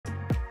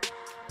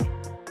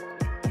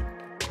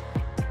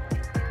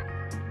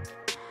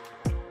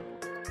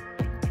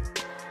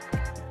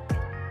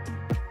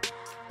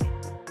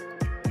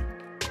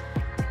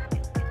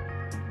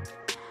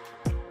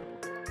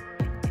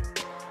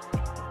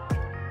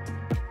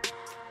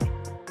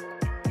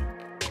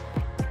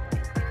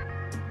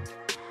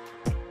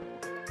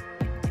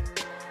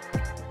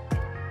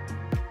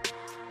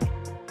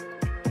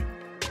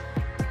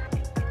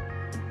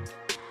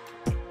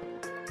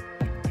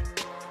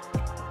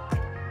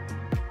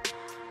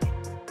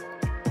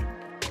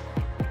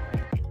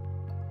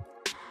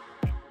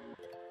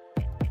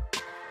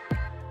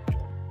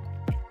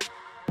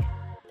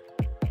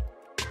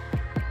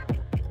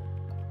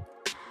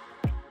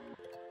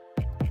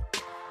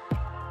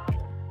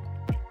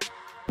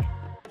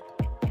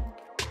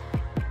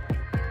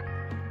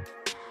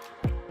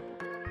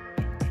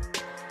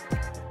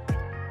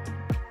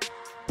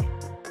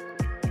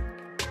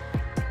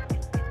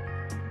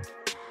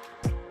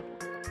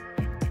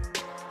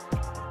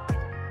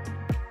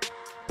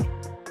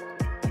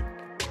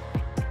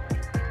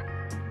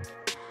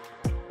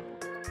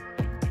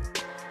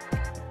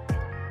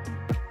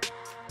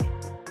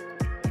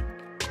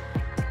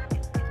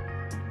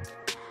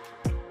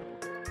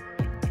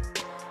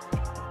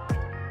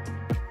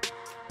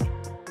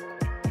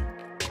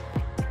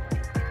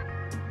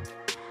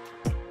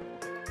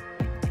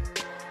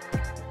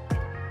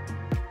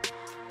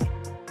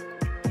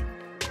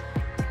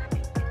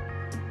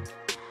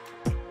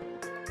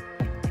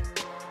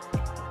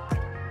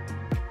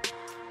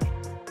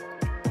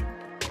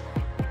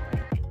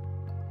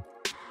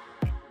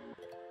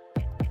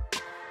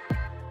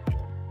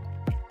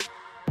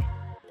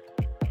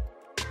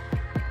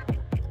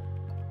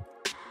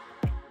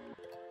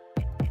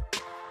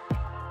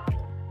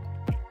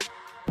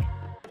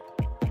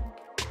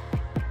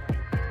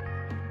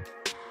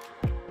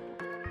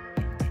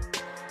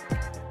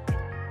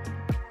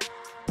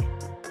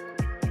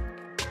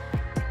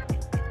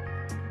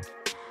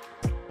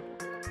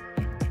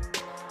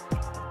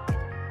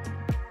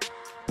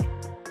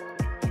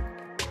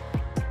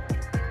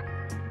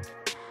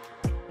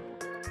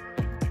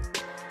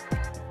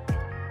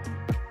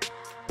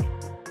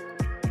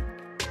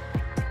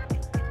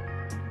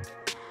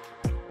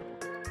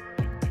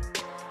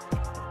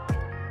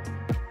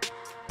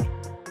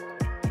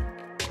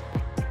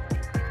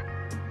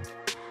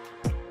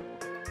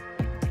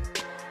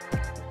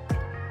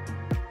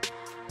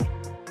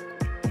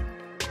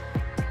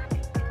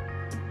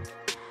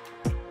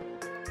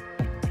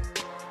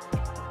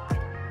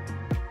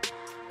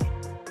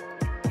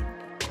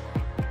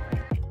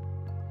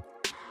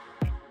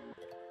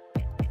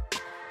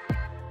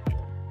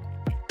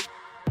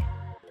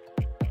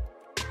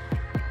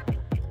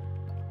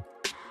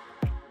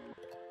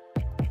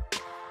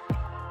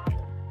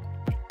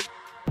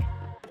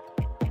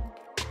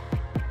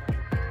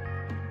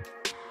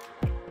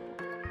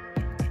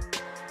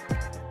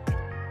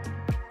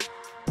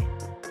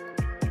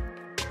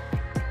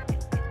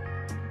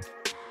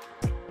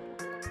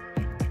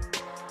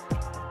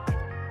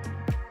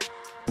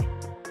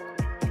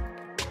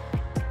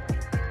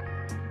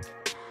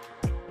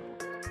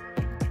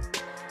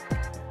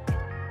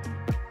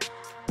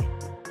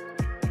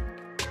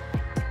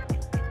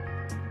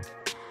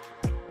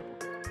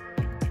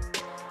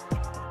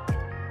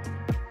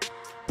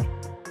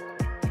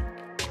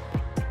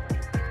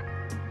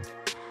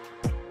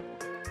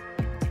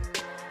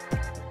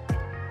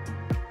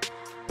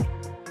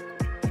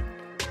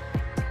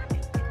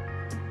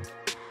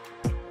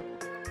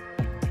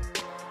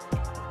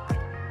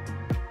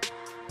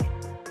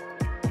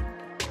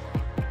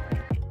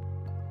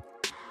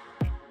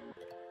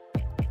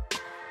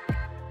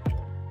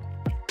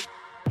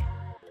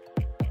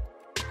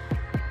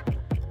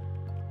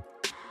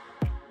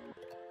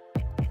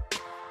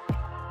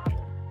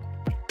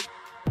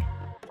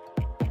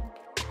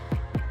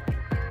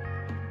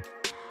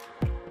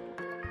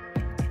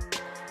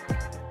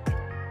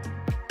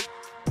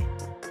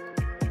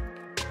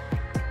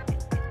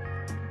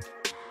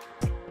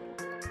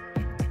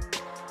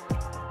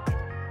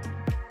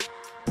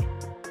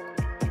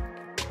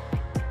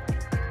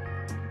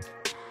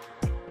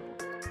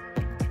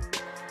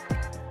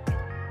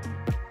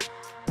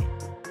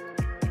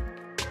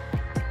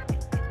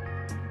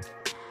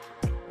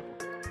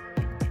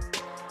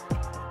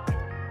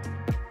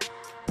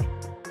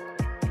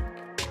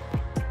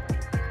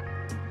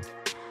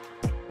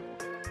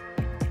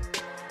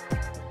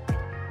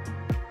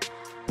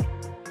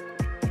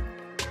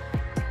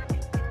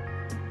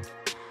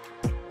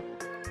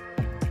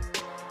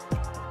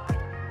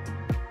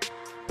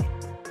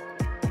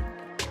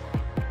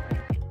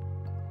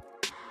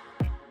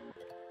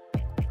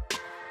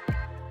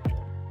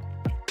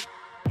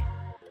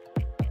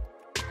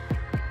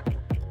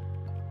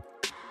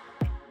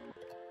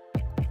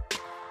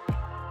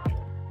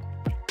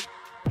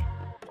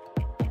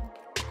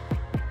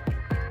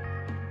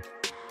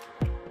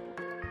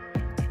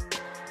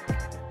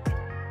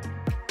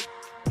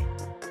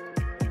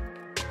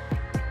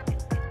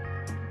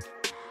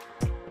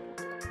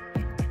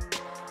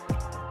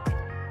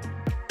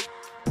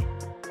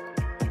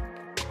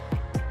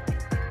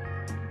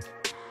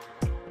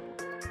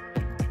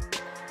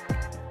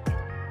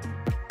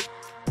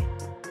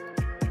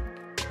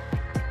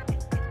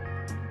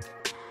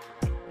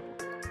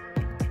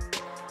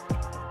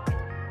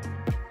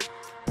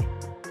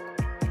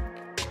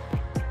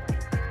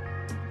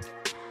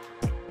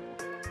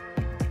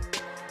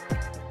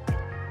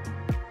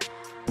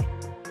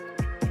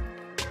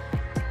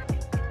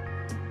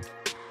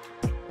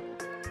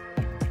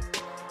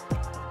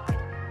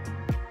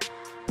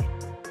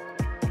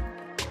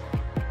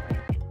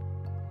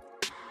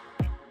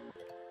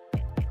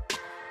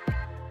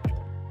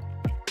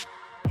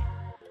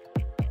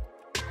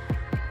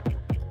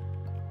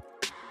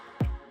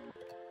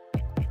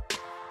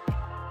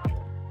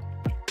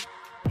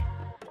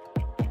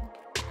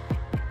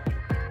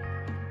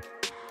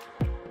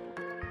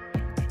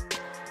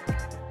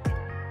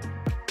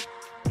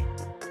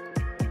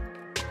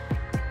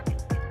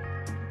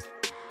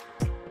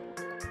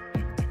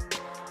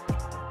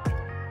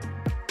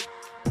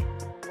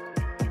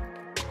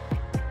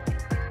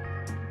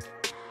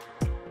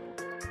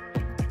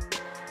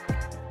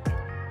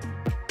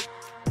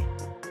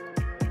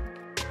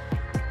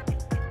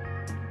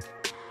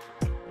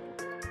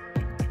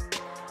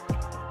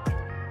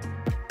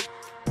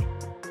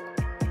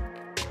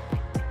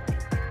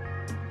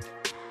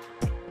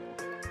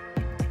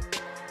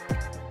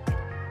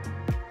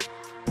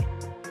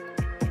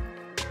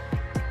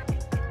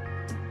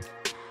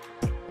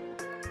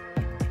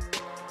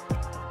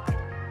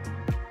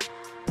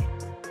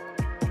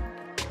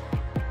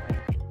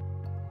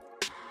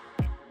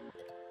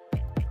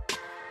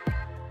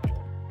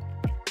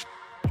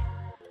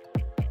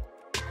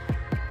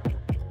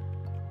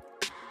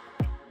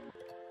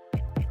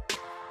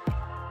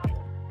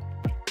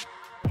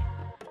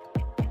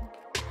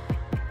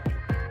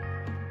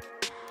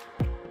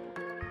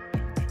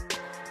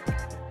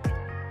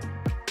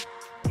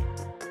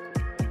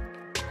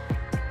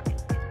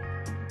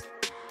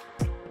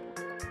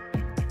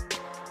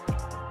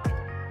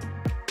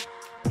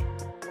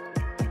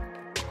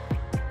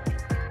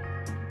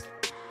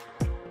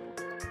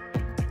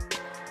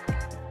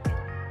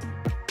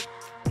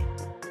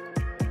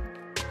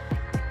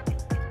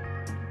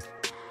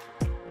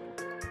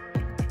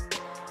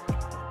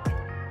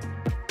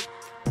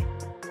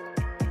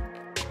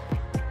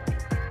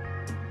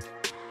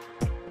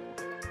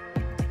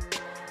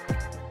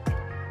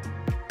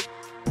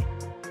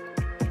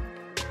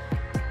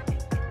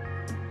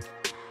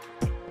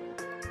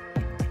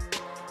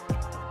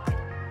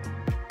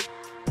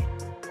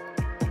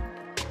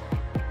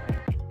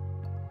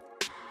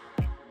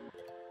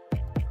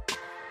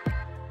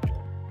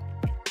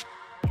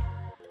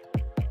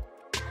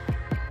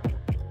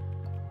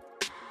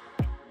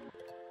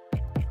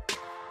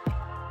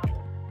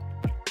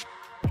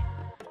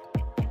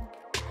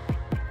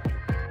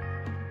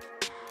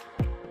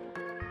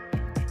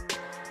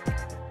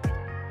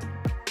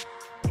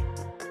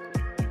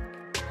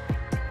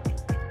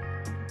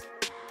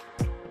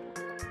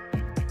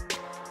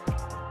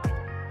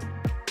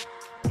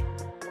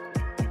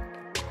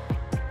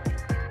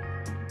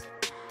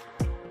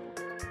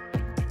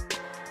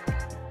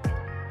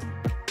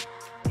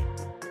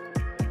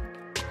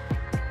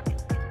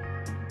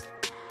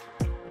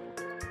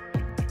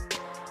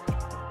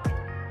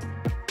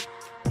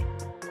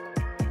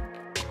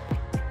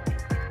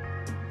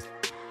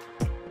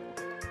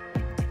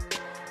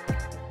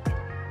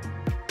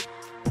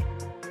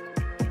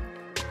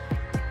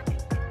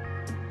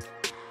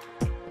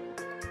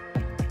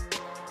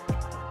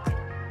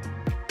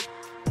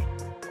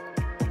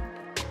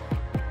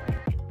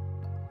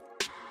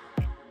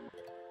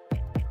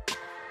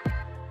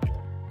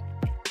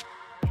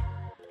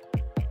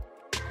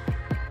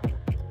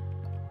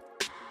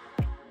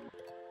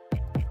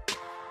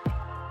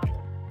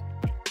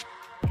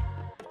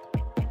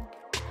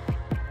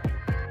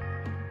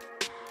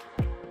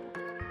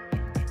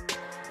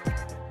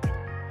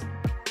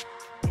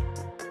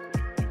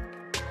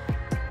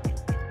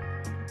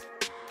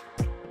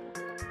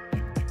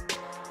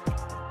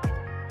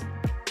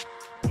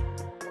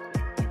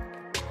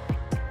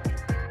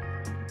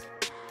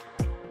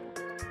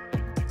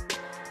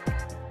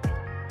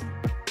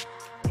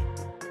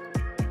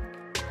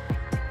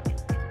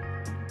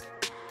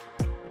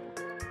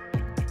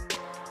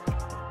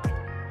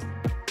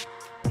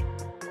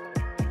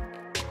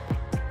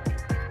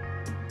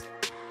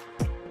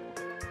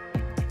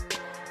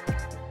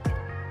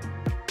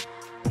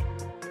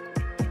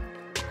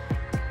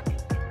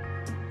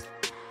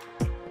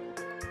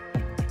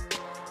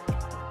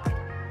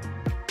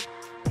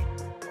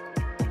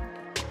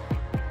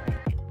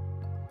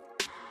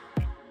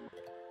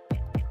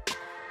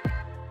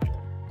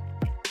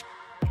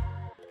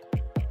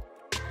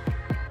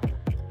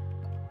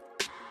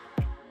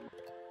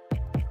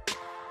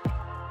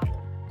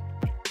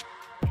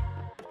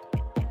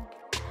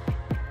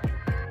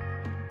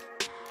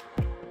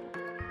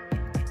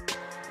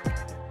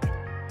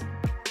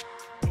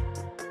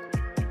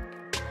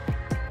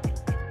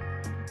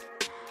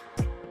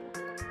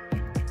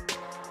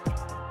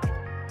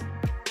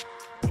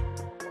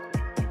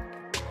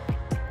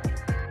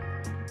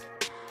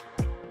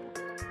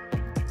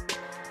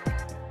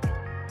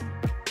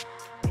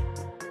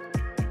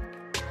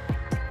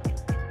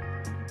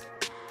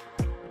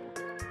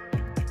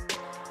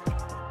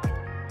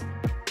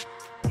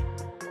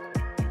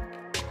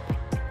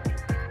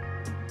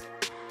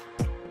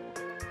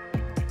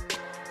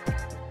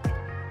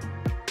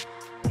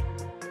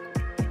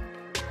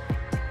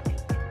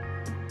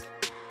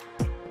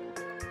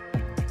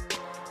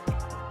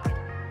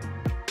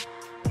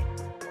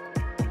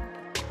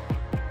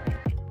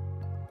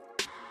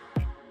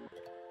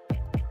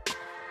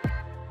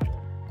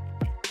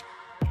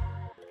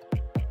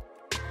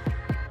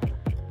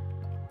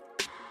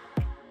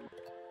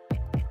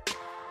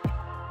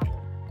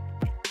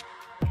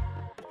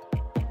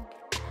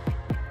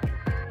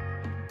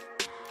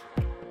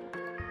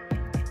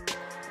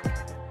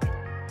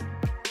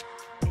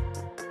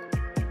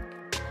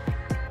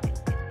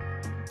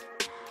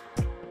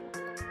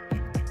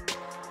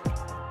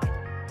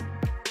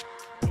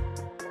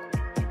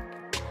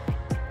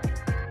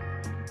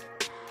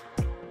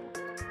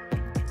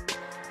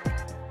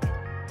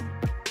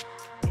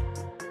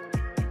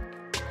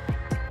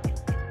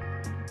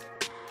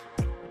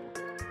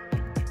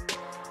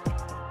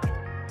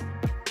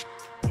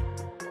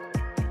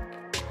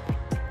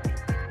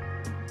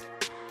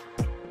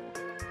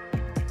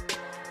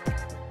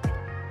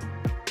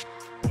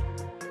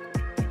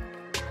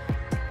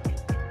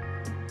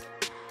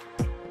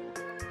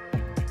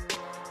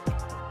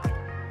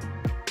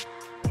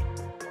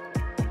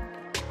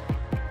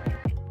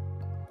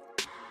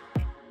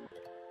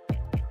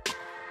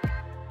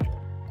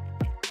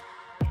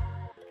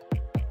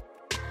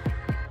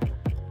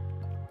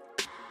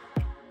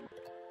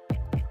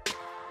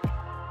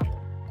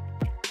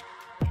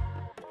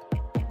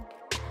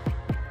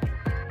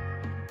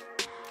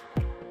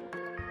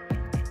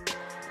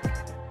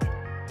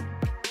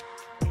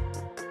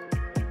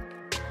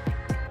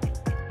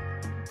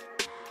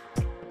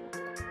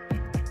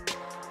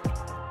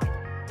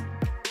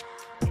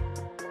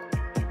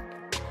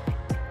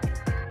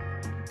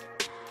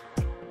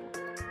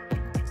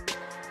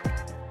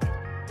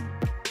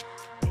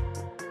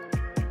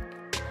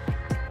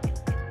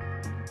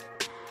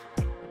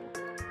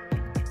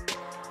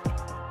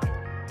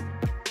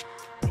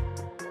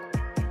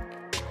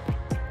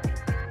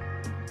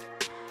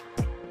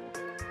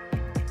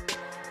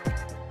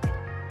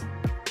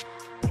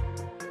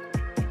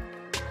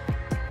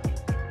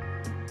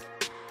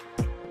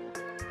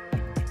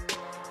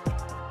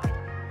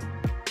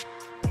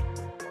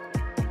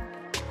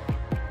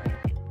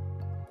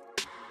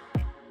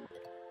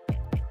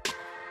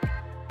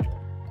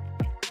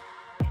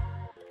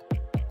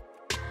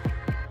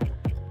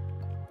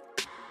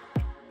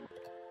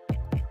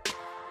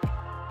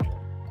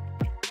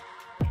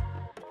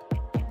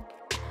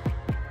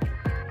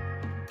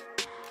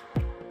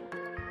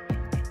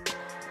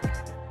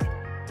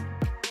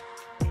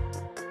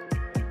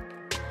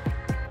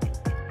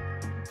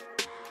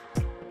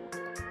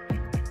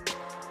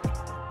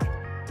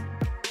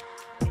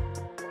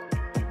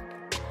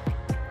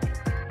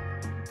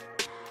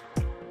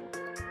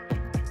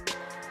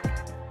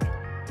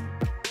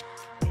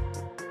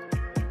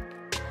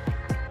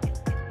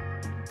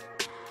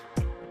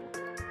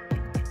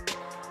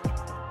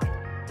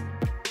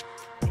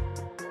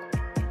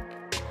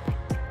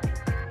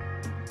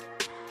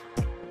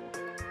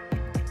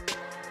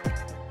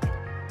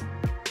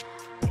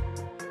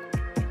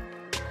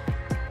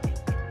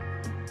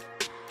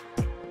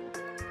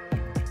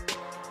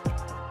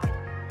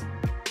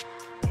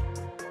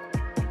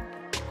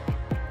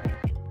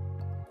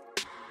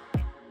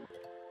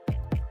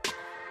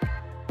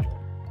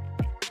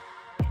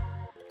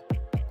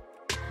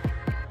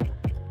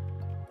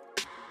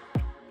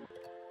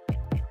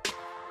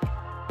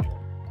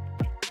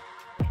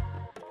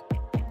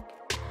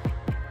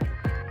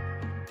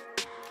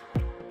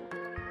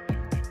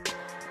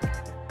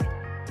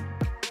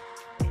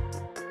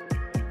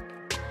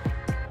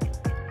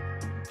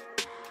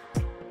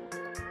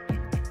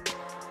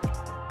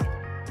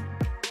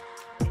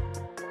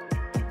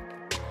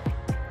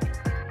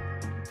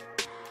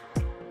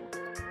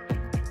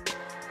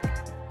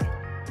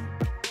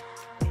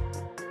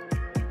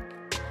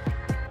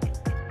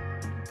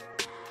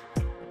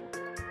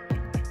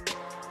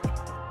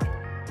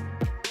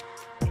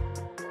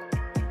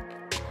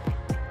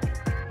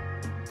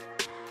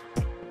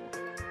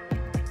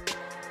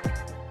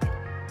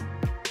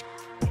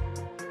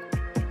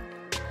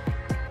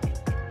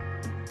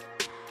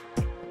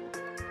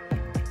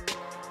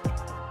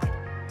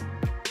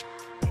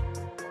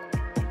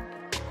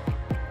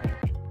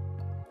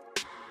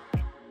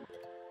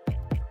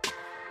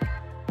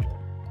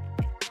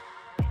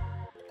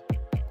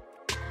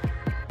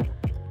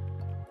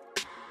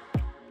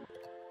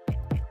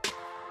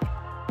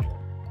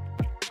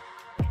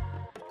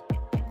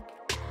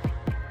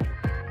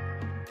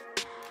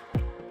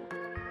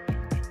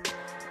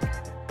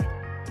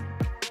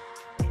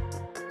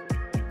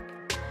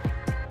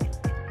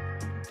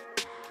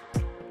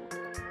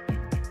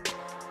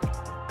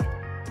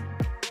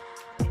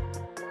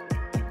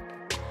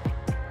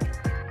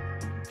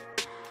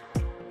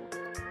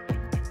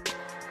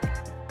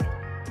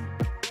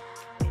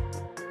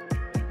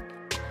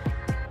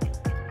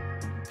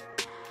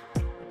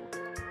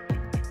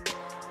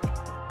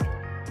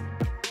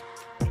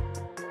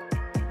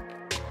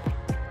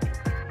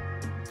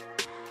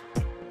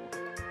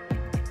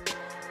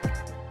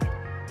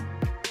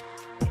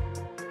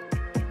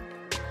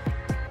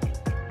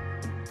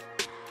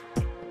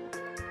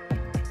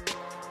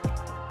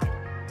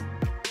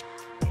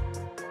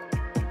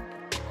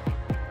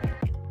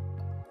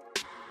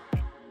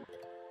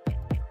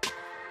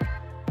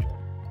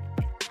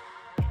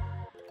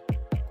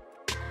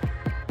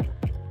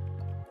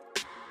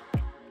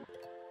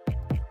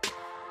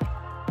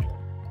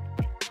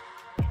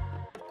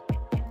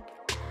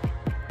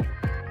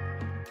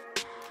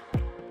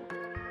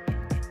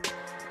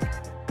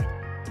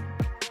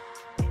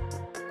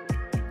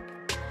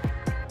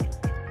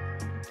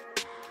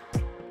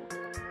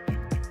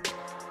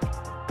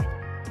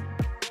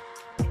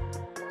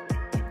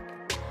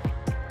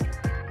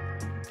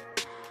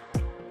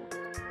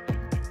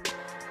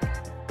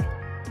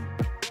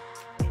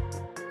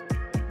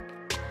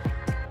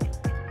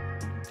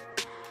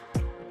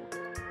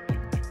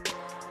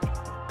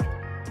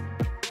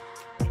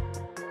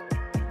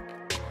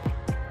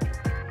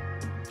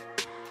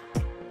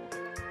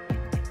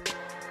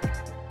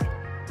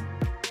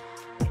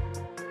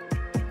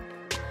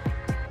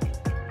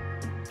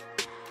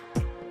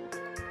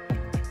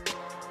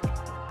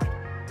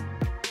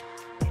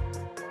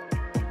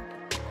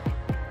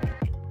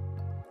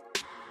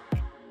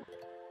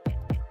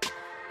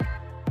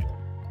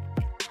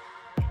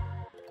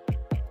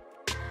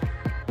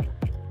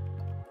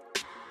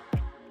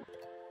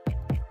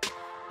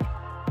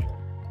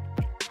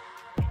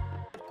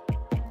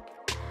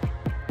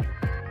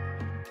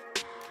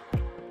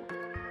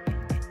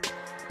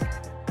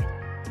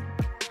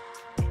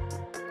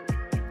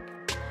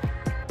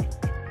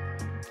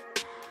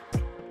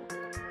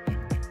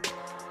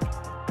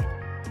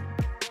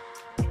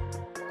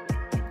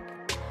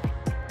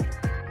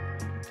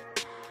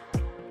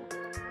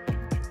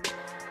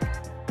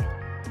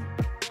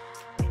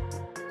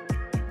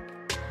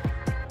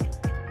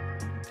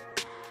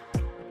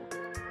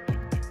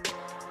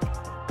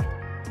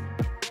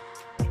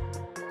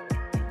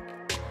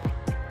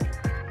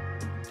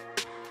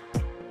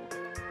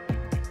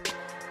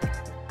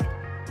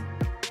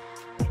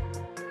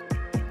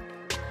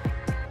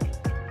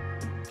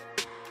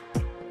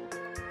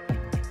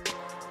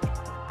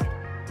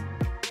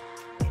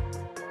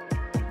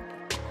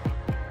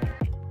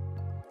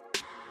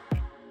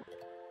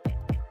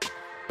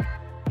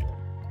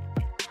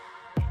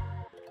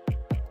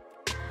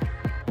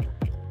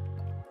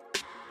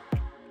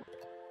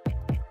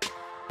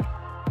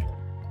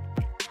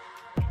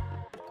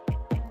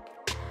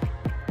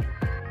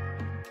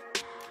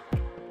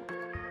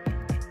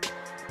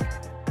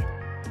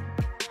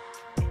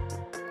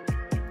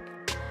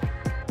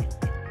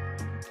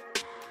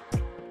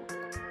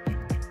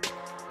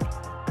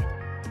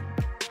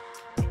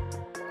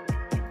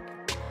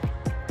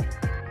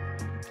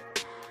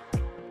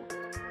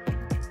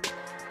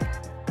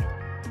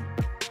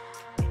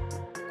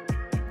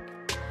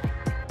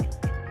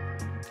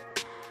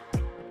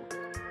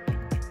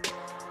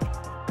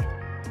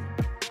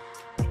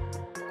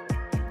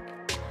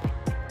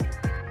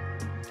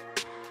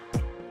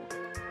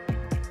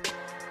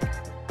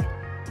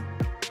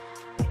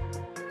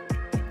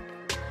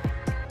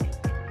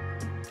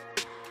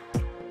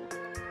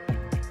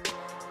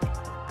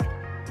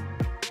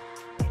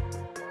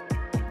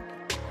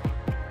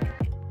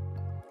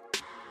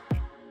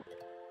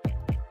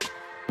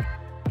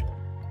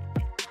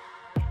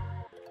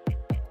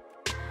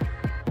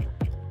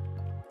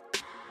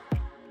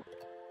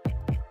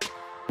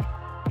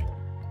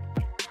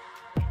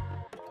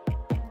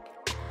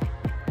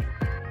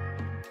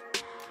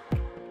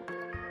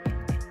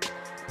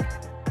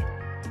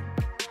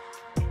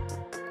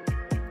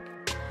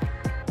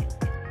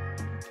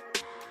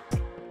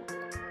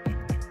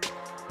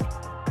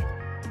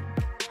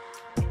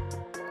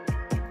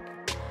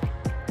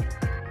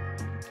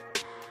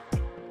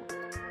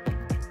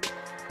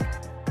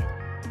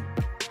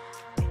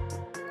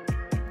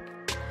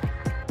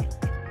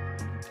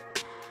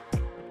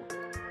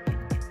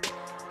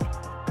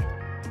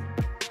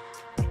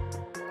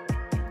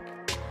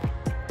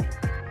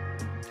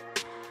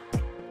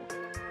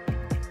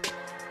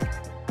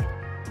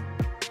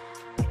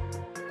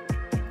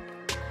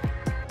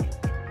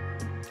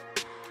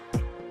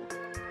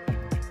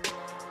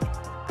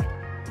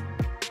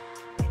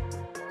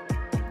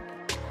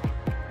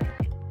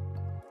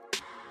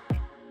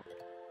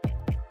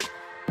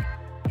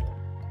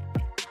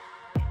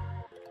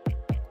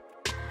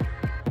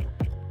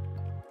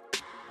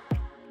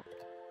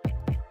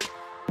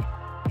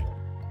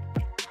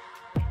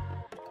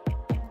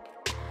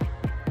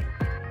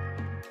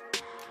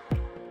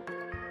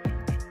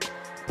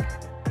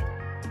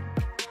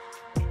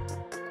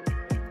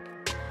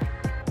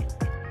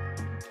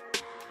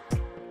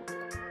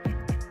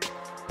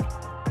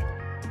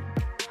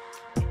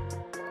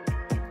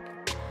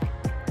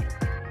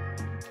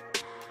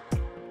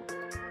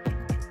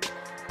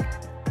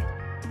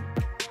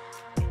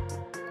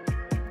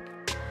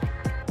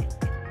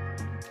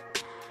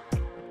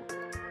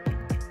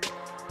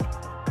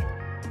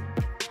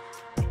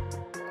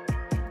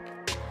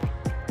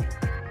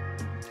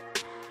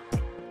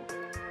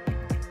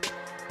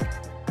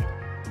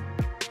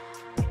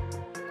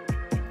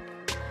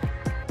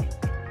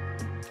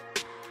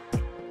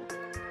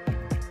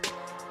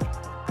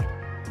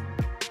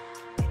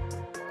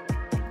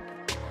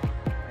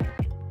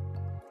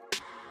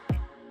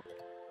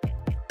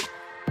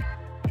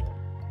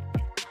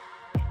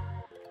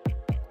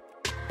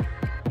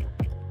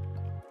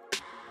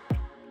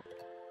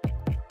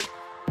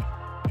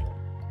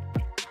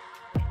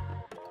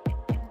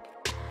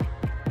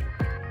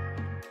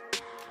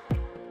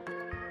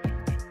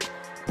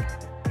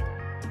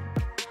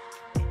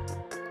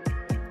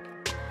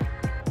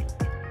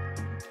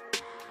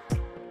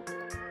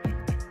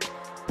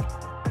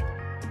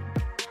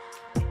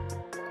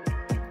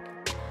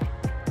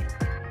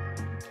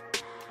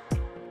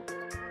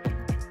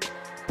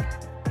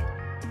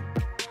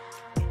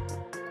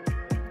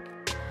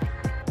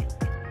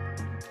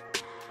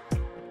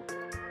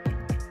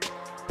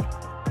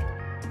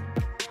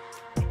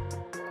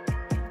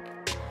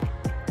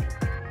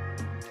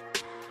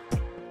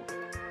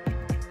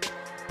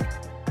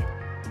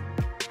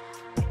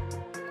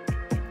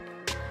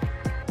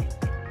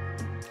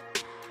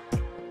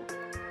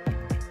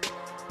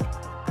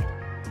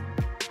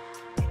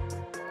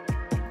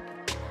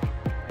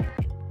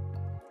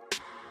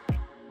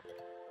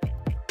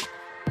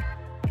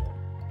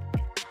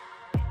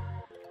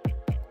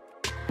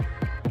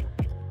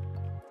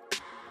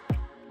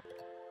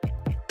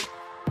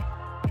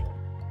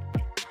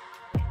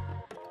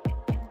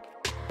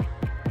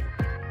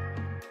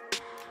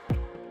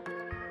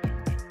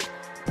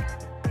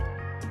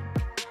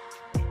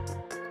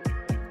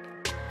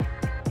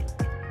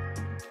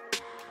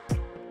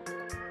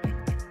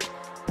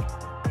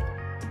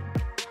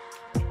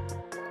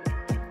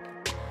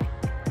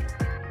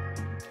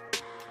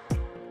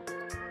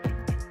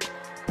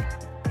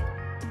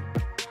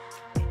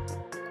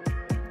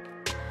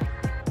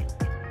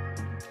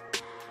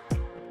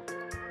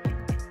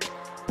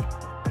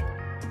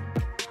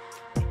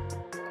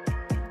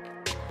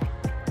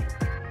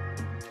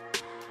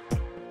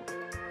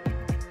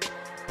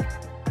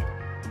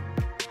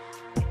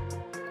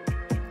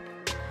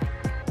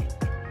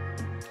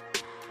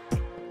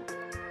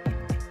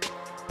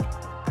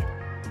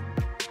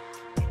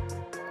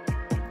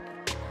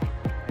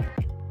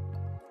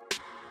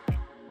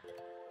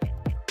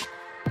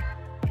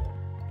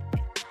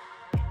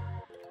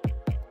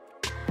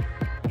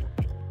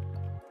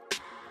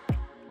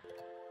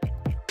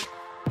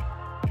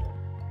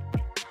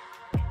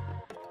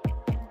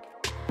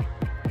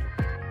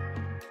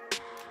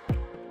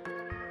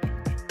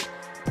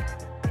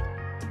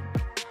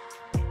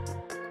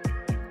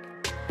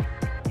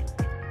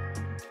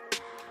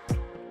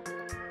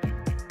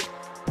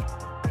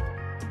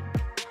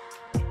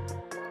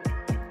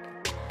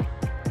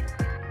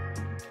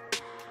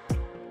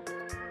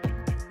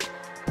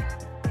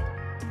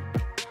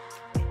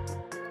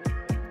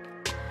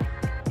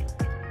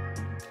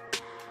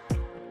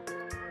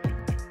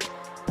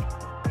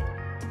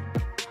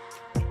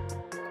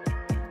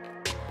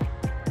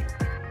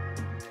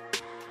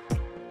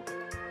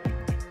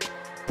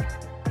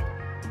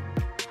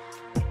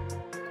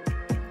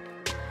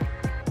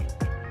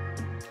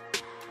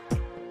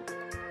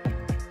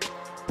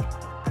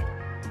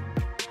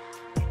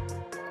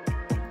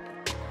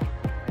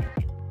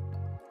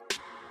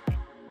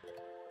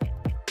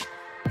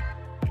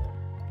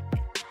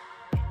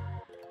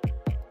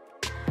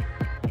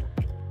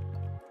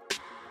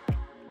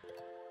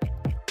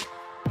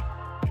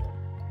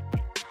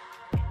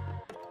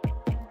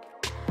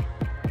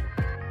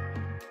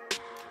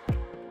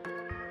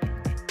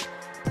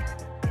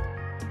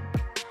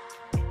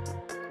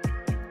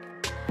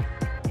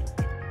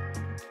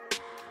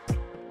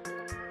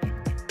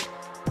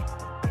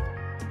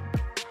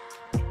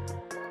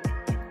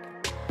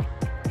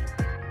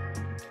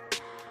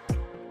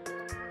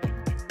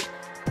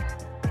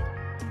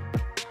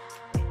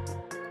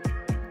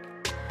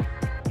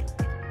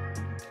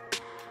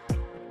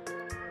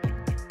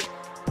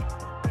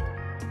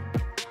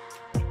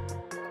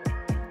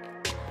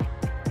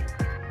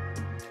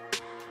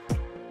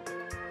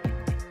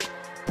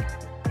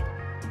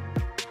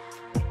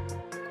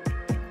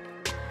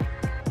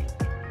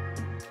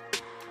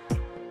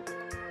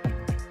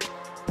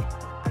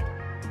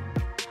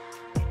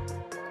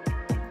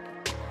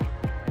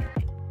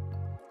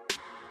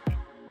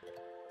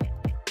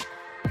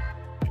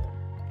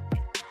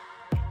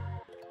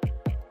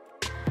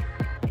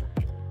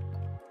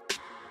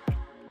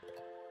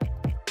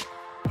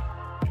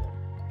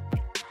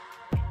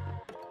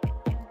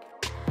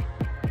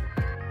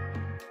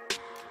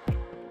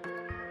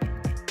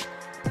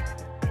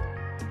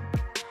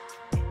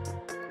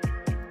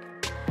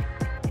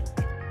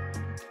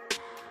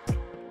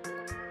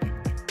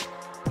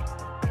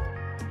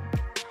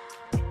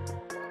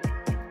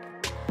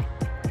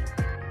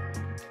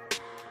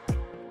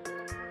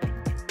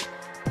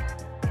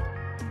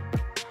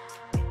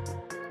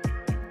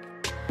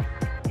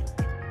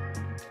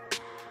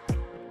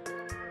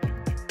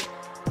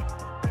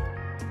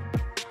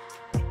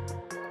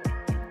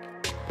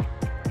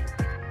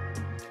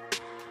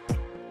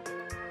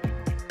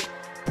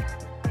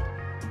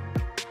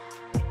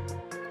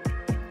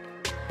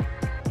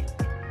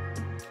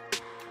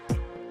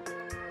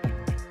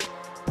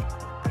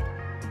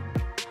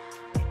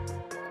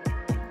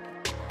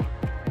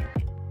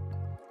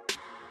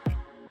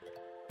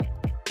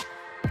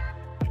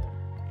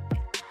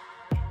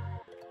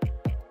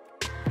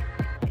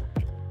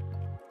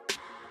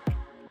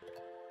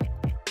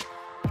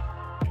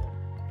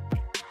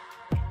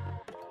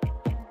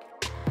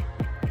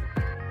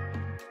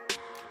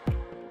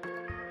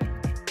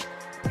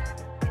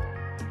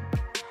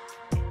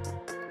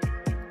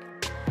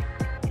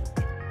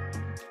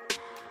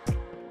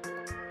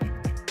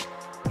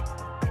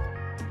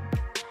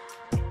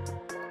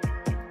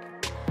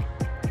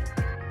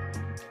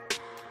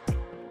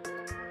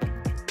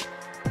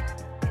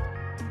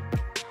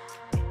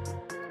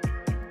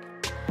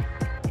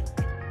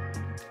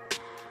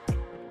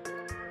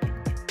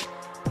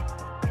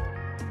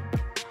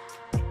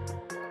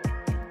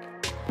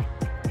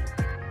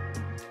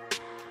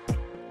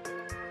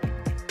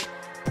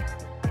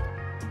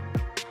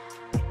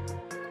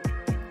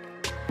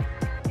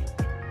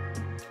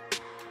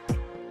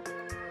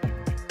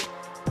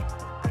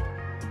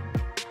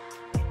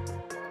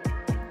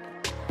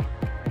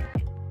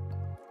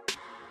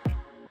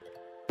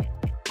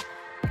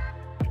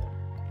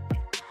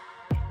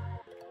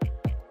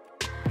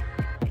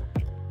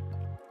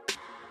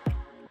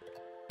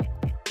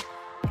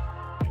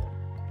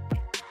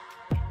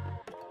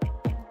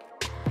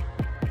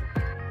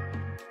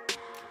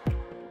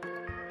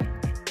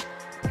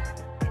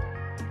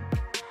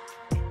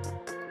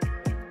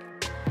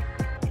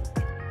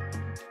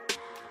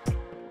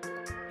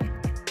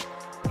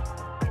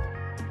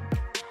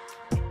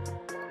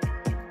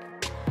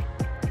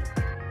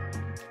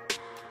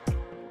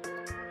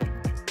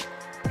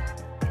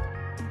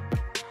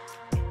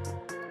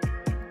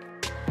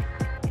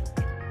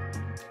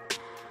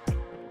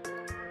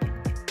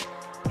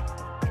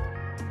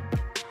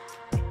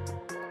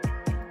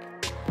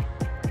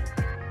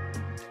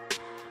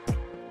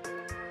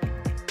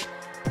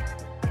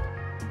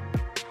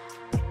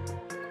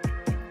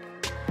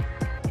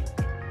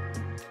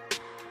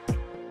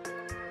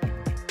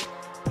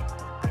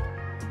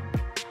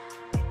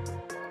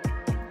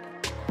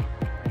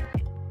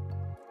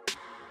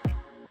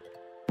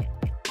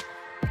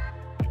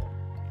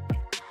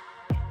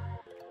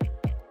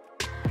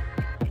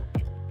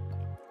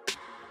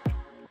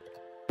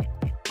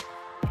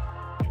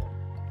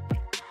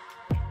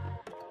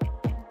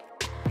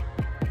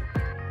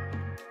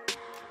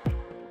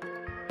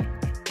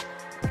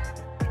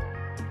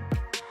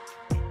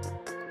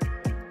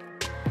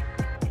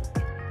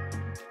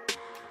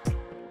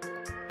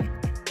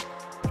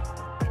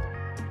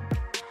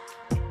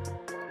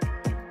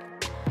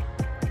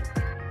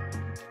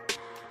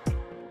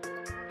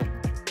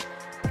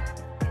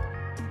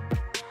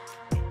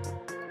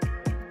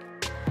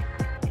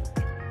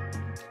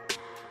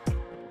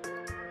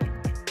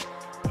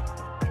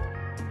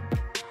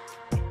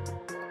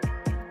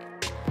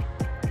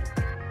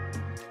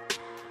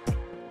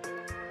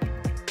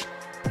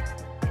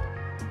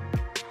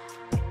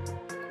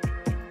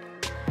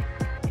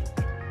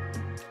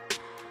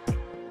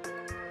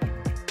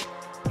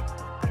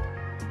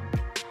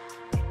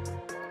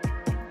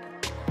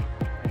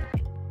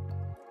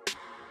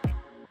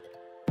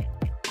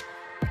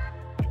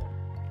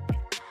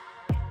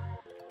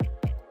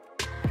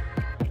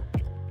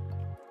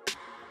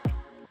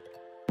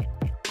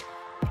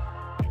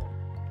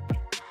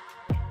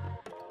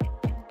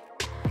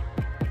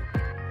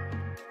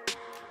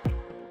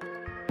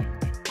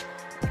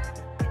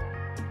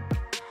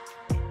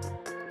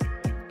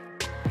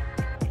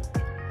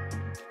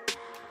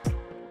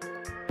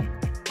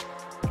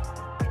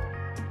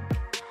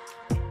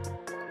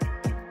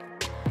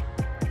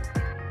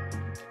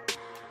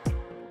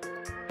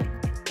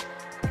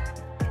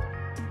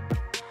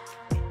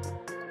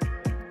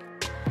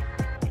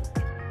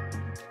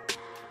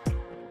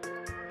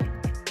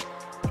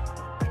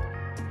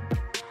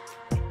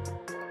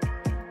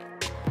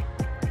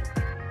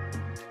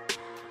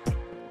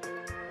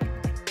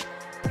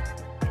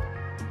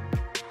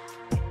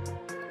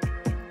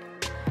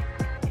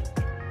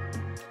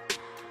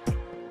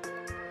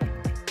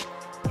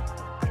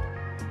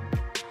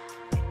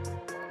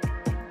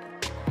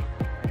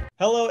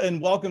Hello and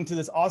welcome to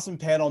this awesome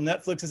panel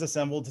Netflix has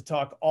assembled to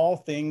talk all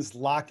things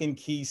Lock and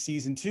Key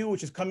Season 2,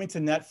 which is coming to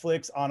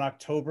Netflix on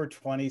October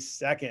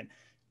 22nd.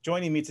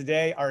 Joining me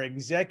today are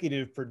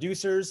executive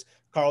producers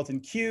Carlton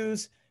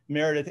Cuse,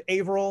 Meredith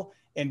Averill,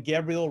 and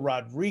Gabriel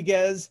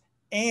Rodríguez.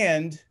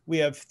 And we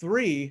have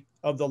three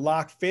of the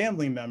Locke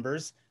family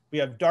members. We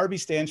have Darby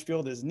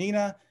Stanchfield as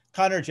Nina,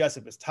 Connor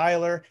Jessup as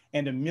Tyler,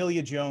 and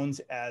Emilia Jones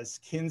as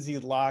Kinsey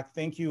Locke.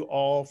 Thank you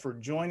all for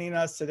joining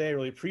us today. I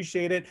really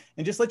appreciate it.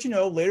 And just let you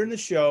know, later in the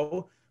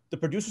show, the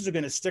producers are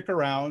going to stick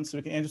around so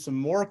we can answer some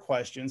more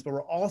questions, but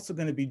we're also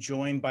going to be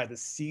joined by the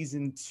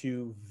season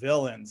 2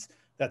 villains.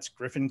 That's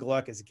Griffin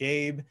Gluck as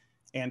Gabe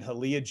and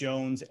Hallea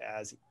Jones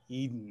as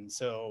Eden.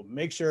 So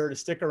make sure to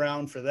stick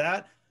around for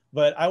that.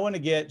 But I want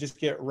to get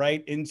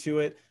right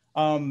into it.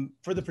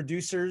 For the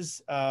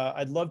producers,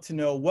 I'd love to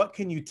know, what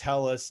can you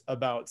tell us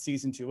about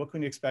season 2? What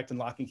can you expect in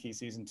Lock and Key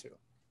season 2?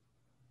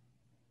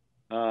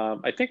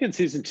 I think in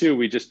season 2,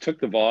 we just took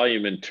the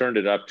volume and turned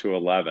it up to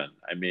 11.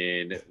 I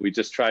mean, we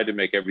just tried to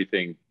make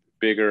everything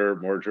bigger,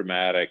 more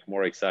dramatic,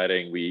 more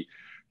exciting. We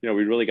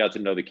really got to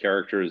know the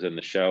characters in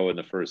the show in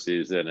the first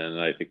season. And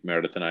I think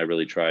Meredith and I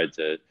really tried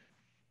to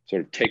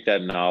sort of take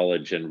that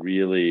knowledge and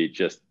really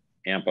just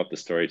amp up the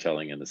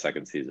storytelling in the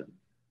second season.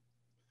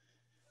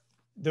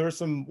 There were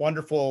some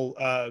wonderful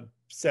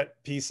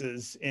set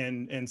pieces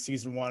in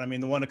season 1. I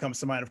mean, the one that comes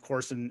to mind, of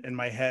course, in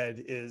my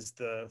head is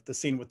the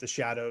scene with the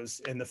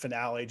shadows in the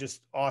finale.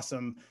 Just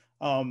awesome.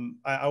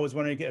 I was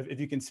wondering if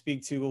you can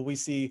speak to, will we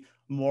see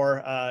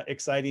more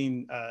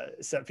exciting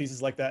set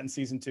pieces like that in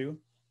season 2?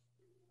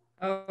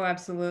 Oh,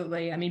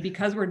 absolutely. I mean,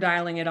 because we're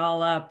dialing it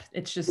all up,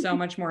 it's just so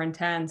much more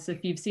intense.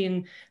 If you've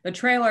seen the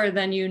trailer,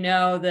 then you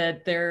know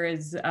that there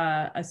is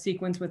a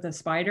sequence with a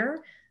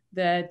spider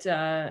that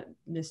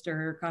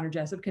Mr. Connor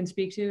Jessup can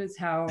speak to, is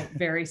how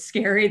very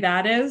scary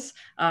that is.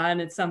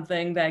 And it's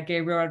something that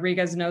Gabriel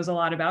Rodríguez knows a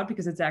lot about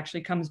because it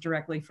actually comes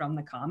directly from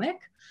the comic.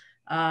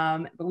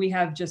 But we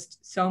have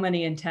just so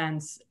many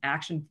intense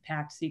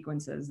action-packed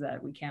sequences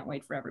that we can't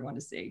wait for everyone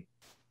to see.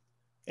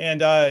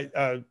 And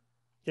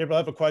Gabriel,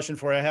 I have a question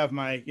for you. I have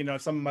my,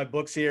 some of my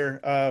books here,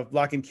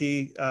 Lock and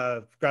Key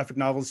graphic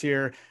novels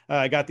here.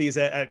 I got these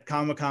at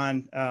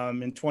Comic-Con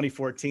in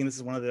 2014. This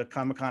is one of the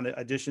Comic-Con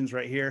editions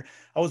right here.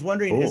 I was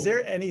wondering, Is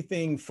there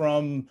anything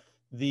from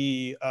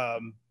the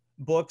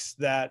books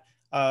that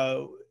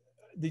that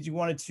you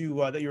wanted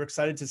to, that you were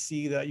excited to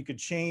see that you could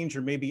change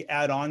or maybe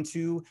add on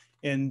to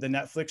in the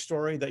Netflix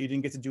story that you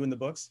didn't get to do in the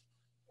books?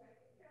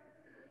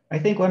 I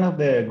think one of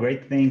the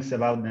great things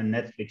about the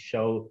Netflix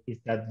show is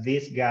that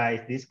these guys,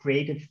 this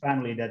creative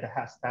family that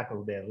has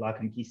tackled the Lock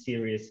and Key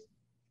series,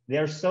 they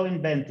are so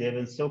inventive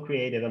and so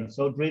creative and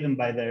so driven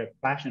by their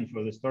passion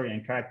for the story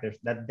and characters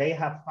that they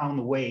have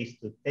found ways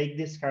to take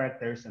these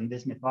characters and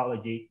this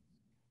mythology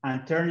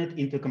and turn it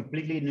into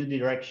completely new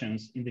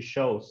directions in the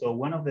show. So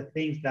one of the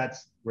things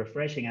that's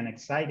refreshing and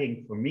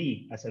exciting for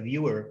me as a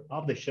viewer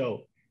of the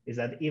show is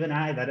that even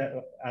I,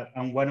 that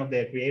I'm one of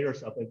the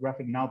creators of a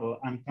graphic novel,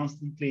 I'm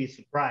constantly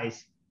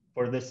surprised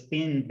for the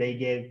spin they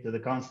gave to the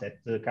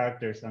concept, to the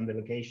characters and the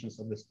locations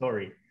of the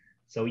story.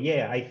 So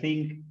yeah, I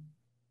think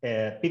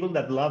people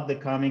that love the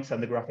comics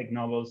and the graphic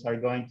novels are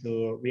going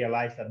to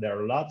realize that there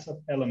are lots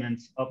of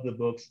elements of the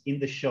books in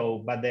the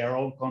show, but they are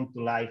all come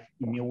to life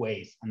in new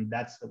ways. And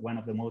that's one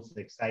of the most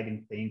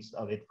exciting things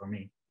of it for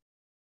me.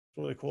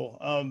 Really cool.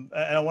 And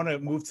I want to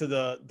move to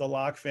the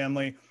Locke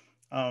family.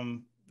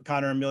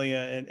 Connor,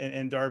 Emilia,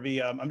 and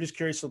Darby. I'm just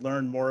curious to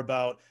learn more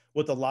about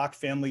what the Locke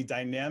family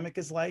dynamic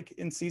is like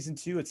in season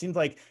 2. It seemed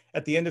like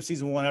at the end of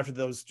season 1, after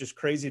those just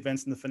crazy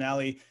events in the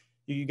finale,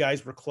 you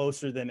guys were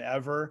closer than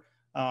ever.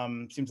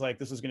 Seems like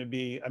this was going to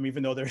be,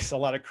 even though there's a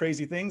lot of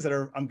crazy things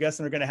that I'm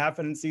guessing are going to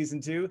happen in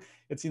season 2,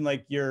 it seemed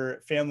like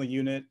your family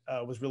unit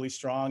was really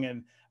strong.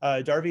 And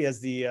Darby, as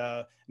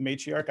the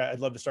matriarch, I'd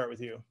love to start with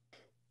you.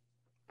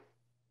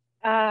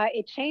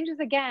 It changes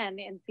again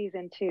in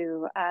season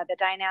 2, the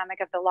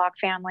dynamic of the Locke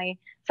family.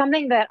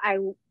 Something that I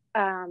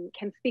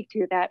can speak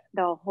to that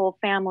the whole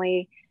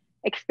family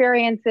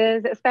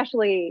experiences,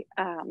 especially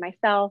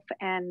myself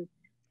and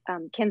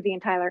Kinsey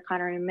and Tyler,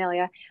 Connor and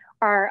Emilia,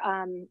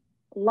 are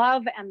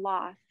love and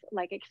loss,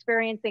 like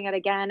experiencing it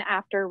again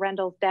after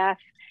Rendell's death.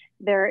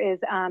 There is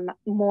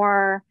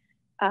more,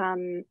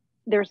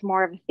 there's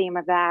more of a theme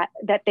of that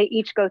they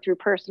each go through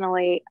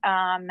personally.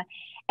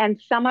 And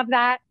some of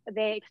that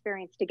they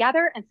experience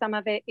together, and some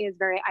of it is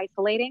very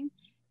isolating.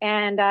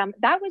 And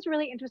that was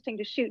really interesting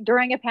to shoot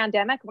during a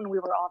pandemic when we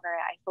were all very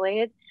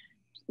isolated.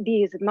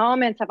 These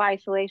moments of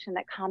isolation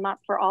that come up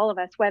for all of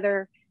us,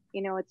 whether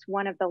it's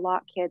one of the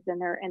Locke kids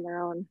and they're in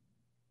their own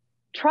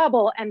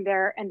trouble and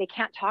they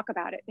can't talk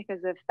about it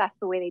because that's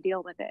the way they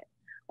deal with it,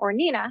 or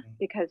Nina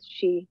because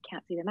she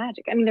can't see the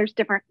magic. There's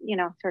different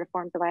sort of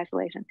forms of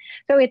isolation.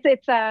 So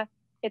it's a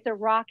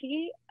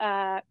rocky,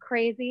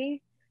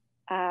 crazy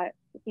time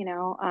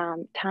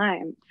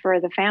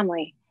for the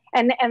family.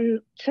 And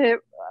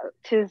to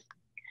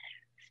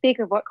speak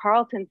of what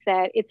Carlton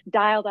said, it's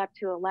dialed up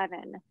to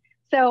 11.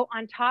 So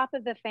on top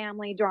of the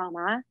family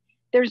drama,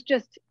 there's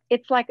just,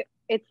 it's like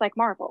it's like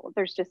Marvel.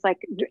 There's just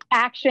like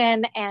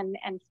action and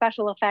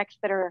special effects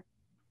that are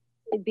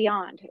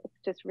beyond. It's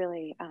just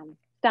really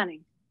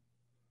stunning.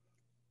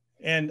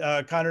 And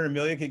Connor and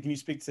Emilia, can you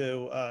speak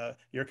to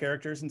your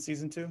characters in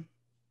season 2?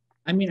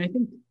 I mean, I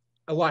think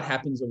a lot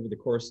happens over the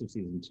course of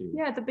season 2.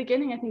 Yeah, at the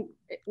beginning, I think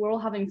we're all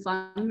having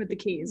fun with the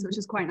keys, which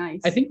is quite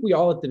nice. I think we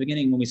all, at the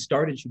beginning, when we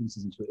started shooting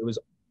season 2, it was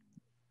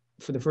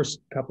for the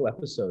first couple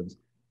episodes,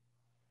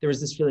 there was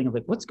this feeling of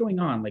like, what's going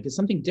on? Like, is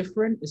something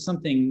different? Is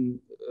something,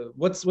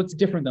 what's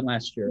different than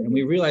last year? And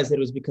we realized that it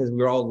was because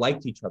we all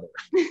liked each other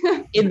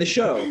in the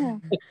show.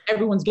 Like,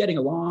 everyone's getting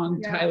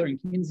along. Yeah. Tyler and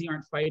Kinsey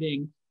aren't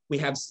fighting. We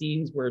have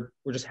scenes where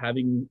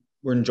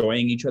we're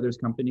enjoying each other's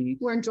company.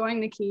 We're enjoying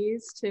the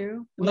keys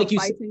too. Like you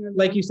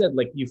said,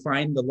 like you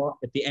find the lock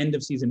at the end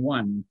of season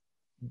 1,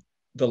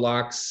 the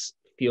Locks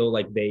feel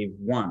like they've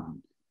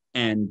won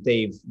and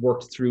they've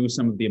worked through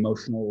some of the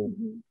emotional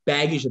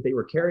baggage that they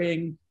were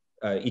carrying,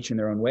 each in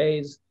their own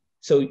ways.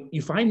 So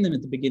you find them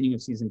at the beginning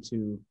of season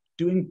 2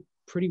 doing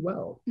pretty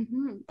well,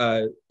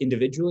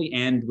 individually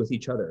and with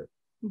each other,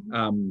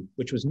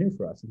 which was new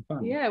for us and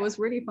fun. Yeah, it was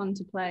really fun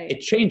to play. It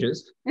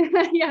changes.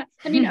 Yeah,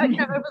 I mean,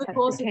 over the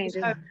course of the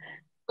show,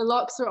 the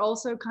Locks are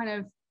also kind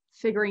of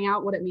figuring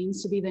out what it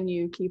means to be the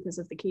new keepers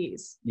of the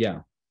keys.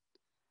 Yeah.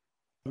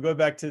 We'll go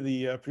back to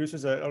the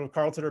producers,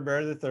 Carlton or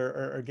Meredith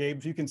or Gabe,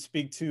 if you can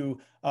speak to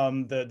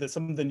some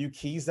of the new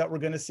keys that we're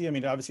going to see. I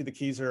mean, obviously the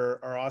keys are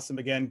awesome.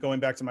 Again, going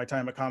back to my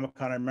time at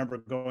Comic-Con, I remember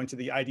going to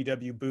the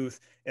IDW booth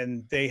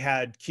and they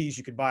had keys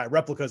you could buy,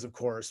 replicas, of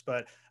course,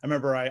 but I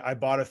remember I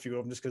bought a few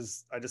of them just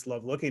because I just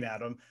love looking at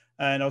them.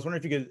 And I was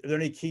wondering if are there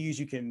any keys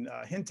you can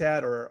hint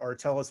at or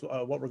tell us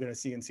what we're going to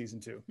see in season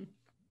 2?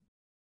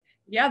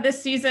 Yeah,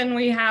 this season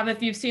we have,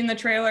 if you've seen the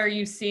trailer,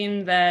 you've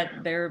seen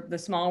that the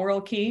Small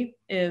World key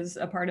is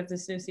a part of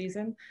this new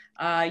season.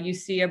 You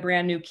see a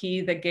brand new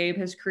key that Gabe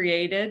has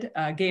created,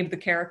 Gabe the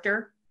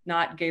character,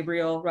 not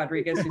Gabriel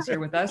Rodríguez, who's here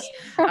with us.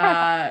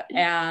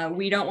 And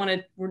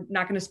we're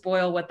not going to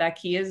spoil what that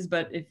key is,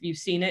 but if you've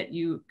seen it,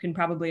 you can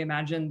probably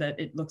imagine that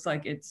it looks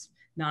like it's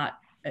not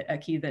a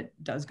key that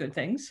does good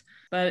things.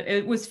 But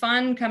it was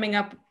fun coming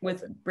up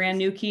with brand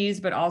new keys,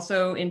 but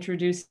also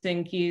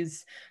introducing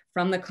keys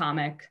from the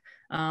comic.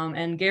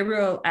 And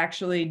Gabriel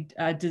actually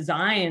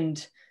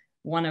designed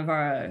one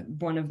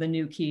of the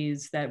new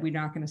keys that we're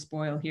not going to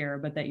spoil here,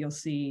 but that you'll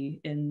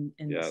see in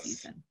the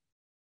season.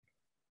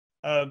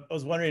 I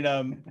was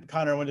wondering,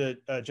 Connor, I wanted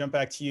to jump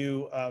back to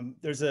you. I'm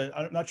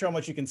not sure how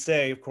much you can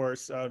say, of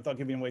course, without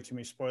giving away too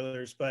many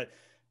spoilers, but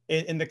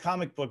in the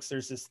comic books,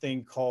 there's this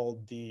thing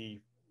called the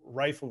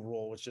rifle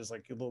rule, which is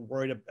like a little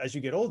worried as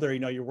you get older,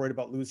 you're worried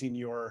about losing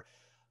your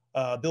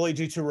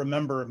ability to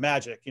remember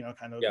magic, and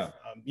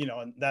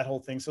that whole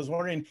thing. So I was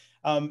wondering,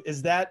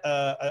 is that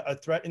a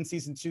threat in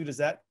season 2? Does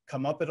that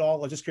come up at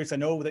all? I'm just curious. I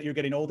know that you're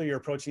getting older. You're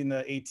approaching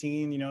the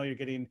 18. You're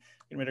getting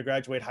ready to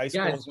graduate high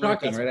school. Yeah, it's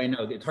shocking, right? I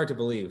know. It's hard to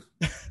believe.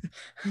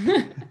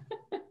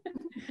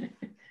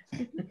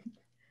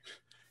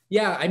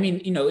 Yeah, I mean,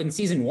 in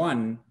season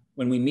 1,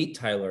 when we meet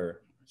Tyler,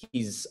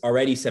 he's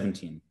already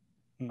 17.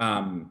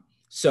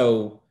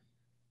 So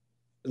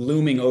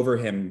looming over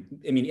him,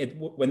 I mean,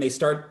 when they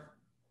start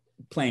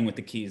playing with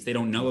the keys, they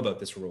don't know about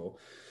this rule,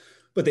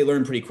 but they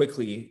learn pretty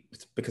quickly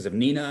because of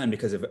Nina and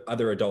because of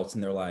other adults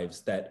in their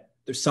lives that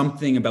there's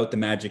something about the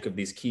magic of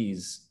these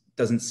keys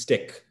doesn't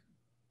stick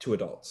to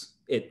adults.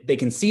 They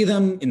can see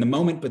them in the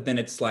moment, but then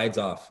it slides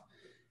off.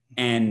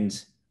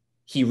 And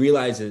he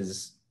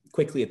realizes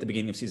quickly at the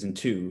beginning of season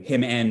 2,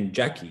 him and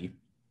Jackie,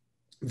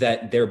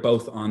 that they're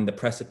both on the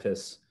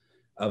precipice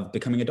of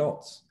becoming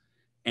adults.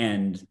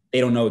 And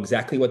they don't know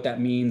exactly what that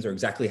means or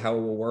exactly how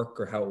it will work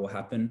or how it will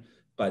happen,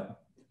 but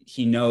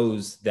he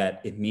knows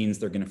that it means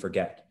they're going to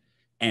forget.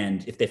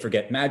 And if they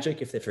forget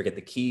magic, if they forget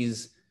the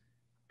keys,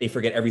 they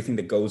forget everything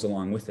that goes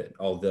along with it,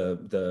 all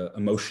the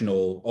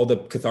emotional, all the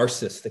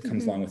catharsis that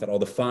comes along with it, all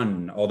the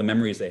fun, all the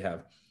memories they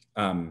have.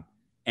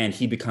 And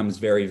he becomes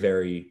very,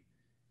 very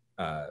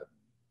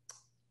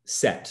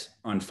set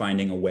on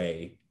finding a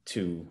way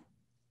to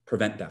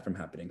prevent that from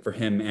happening for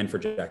him and for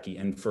Jackie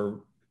and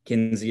for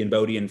Kinsey and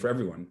Bodhi and for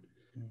everyone.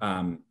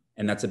 And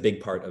that's a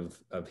big part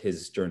of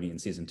his journey in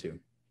season 2.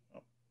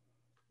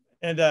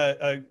 And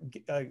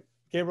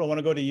Gabriel, I want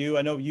to go to you.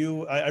 I know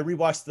I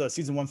rewatched the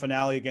season 1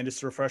 finale again just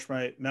to refresh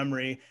my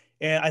memory.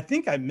 And I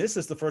think I missed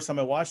this the first time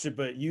I watched it,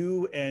 but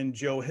you and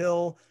Joe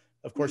Hill,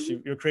 of course,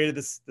 you created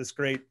this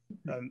great,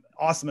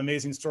 awesome,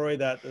 amazing story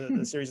that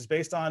the series is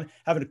based on,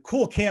 having a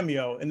cool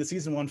cameo in the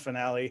season 1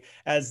 finale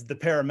as the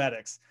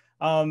paramedics.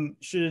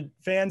 Should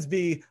fans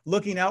be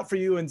looking out for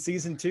you in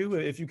season 2?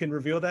 If you can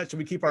reveal that, should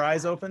we keep our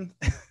eyes open?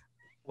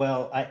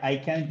 Well, I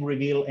can't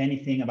reveal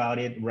anything about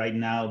it right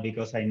now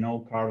because I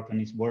know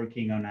Carlton is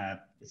working on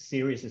a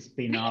series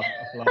spin-off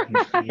of Lock and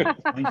Key. It's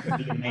going to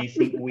be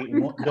amazing. We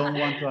don't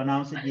want to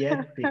announce it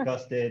yet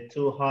because the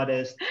 2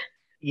 hottest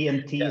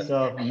EMTs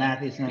of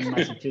Madison,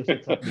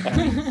 Massachusetts have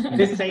become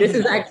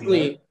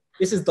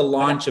this is the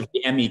launch of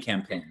the Emmy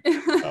campaign.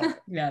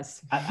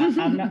 Yes.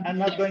 I'm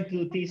not going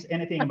to tease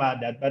anything about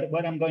that, but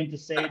what I'm going to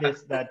say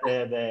is that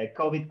the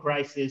COVID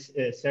crisis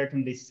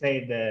certainly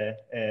saved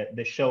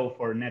the show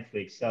for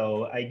Netflix.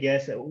 So I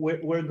guess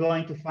we're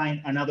going to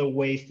find another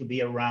ways to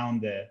be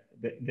around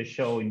the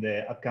show in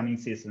the upcoming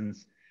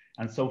seasons.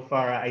 And so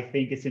far, I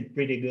think it's in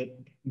pretty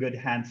good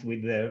hands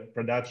with the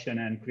production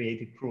and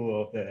creative crew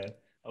of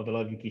the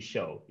Lock and Key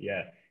show.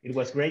 Yeah. It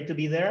was great to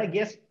be there. I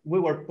guess we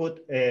were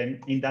put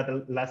in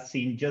that last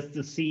scene just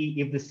to see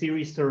if the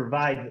series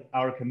survived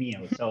our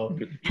cameo. So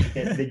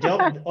the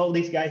job all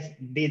these guys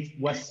did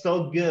was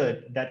so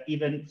good that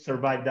even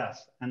survived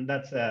us. And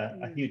that's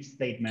a huge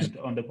statement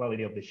on the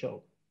quality of the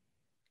show.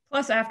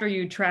 Plus, after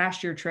you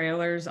trashed your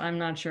trailers, I'm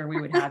not sure we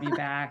would have you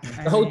back.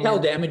 The hotel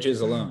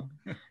damages alone.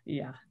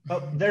 Yeah.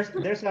 Oh, there's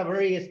a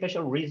very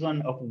special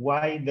reason of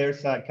why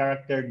there's a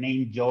character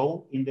named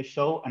Joe in the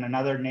show and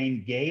another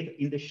named Gabe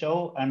in the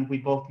show, and we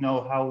both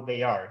know how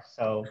they are.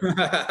 So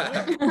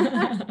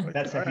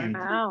that's a hint.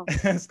 Wow.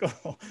 That's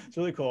cool. It's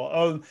really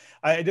cool.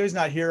 There's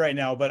not here right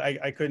now, but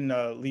I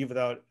couldn't leave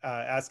without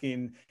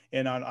asking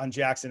in on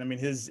Jackson. I mean,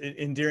 his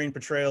endearing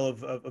portrayal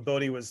of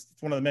Bodhi was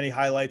one of the many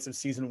highlights of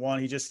season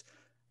 1.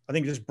 I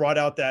think just brought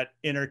out that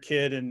inner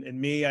kid in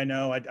me. I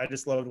know I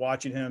just loved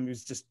watching him. He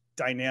was just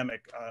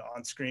dynamic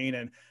on screen.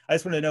 And I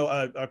just want to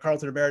know,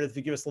 Carlton or Meredith, if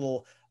you give us a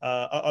little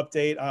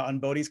update on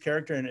Bodhi's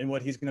character and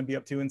what he's going to be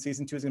up to in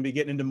season 2. Is going to be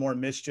getting into more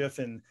mischief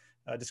and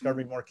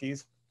discovering more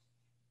keys.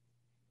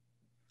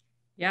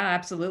 Yeah,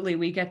 absolutely.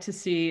 We get to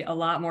see a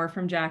lot more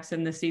from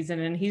Jackson this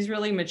season, and he's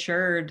really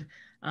matured.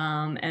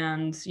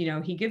 And,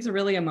 he gives a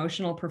really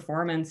emotional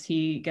performance.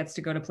 He gets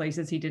to go to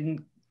places he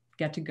didn't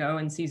get to go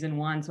in season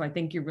 1. So I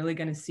think you're really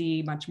going to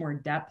see much more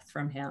depth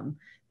from him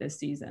this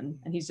season.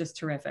 And he's just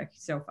terrific.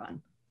 He's so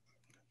fun.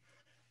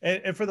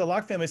 And for the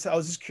Locke family, so I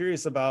was just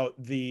curious about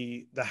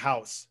the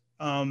house.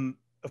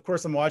 Of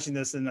course, I'm watching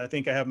this and I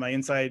think I have my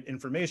inside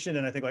information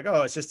and I think like,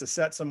 oh, it's just a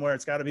set somewhere.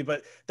 It's got to be.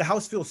 But the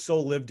house feels so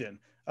lived in,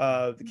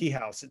 the Key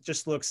house.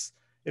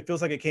 It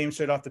feels like it came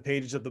straight off the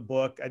pages of the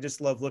book. I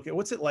just love looking.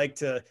 What's it like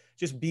to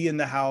just be in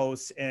the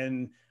house?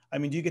 And I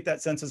mean, do you get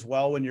that sense as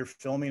well when you're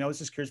filming? I was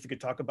just curious if you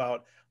could talk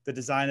about the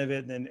design of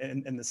it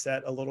and the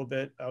set a little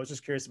bit. I was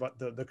just curious about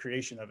the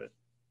creation of it.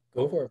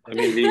 Go for it. I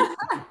mean,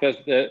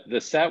 the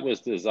set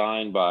was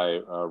designed by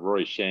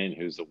Rory Shane,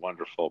 who's a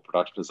wonderful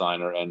production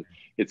designer, and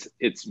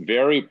it's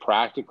very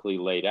practically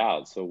laid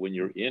out. So when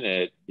you're in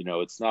it,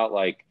 it's not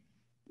like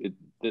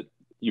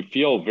you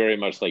feel very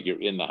much like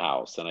you're in the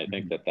house, and I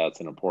think that's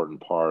an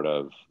important part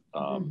of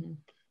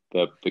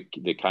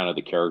the kind of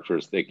the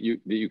characters that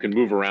you can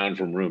move around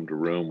from room to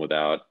room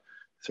without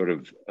sort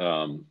of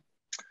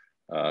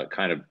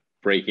kind of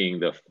breaking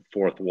the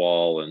fourth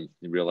wall and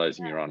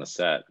realizing you're on a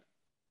set.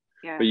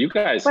 Yeah. But you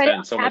guys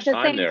spend so much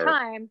time there.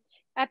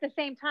 At the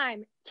same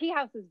time, Key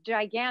House is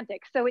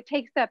gigantic. So it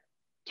takes up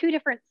 2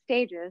 different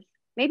stages,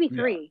 maybe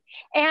 3,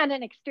 and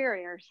an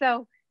exterior.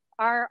 So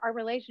our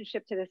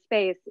relationship to the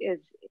space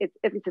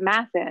it's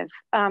massive.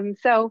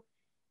 So,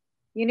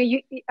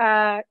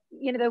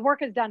 the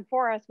work is done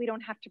for us. We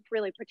don't have to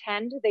really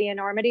pretend the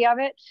enormity of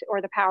it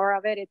or the power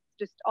of it. It's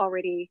just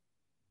already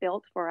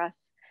built for us.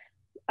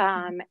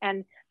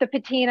 And the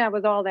patina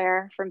was all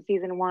there from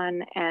season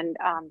 1, and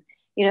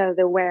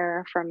the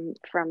wear from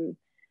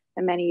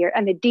the many years,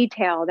 and the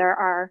detail. There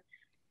are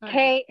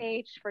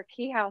KH for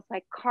Key House,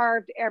 like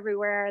carved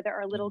everywhere. There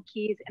are little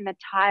keys in the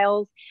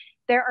tiles.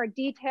 There are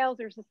details.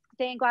 There's a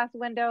stained glass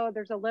window.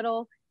 There's a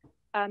little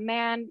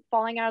man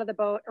falling out of the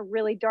boat, a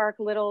really dark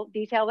little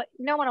detail that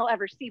no one will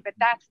ever see, but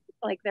that's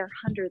like, there are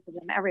hundreds of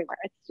them everywhere.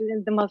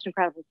 It's the most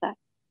incredible set.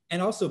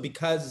 And also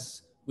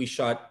because we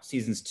shot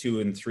seasons 2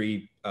 and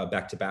 3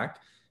 back to back,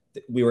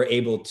 we were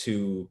able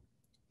to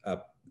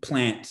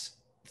plant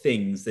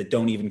things that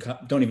don't even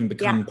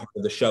become part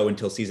of the show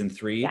until season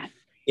 3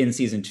 in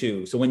season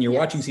 2. So when you're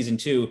watching season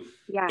 2,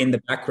 in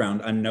the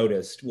background,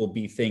 unnoticed, will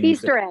be things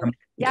Easter that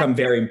become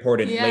very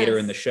important later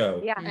in the show.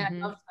 Yeah, I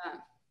love that.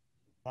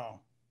 Wow,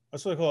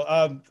 that's really cool.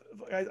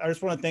 I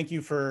just want to thank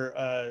you for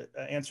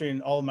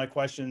answering all of my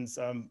questions.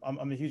 I'm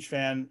a huge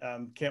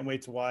fan. Can't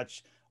wait to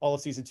watch all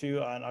of season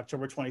 2 on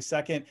October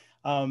 22nd.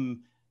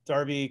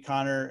 Darby,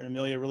 Connor, and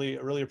Emilia,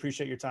 really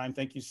appreciate your time.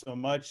 Thank you so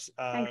much.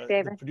 Thanks,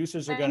 David. The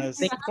producers are going to,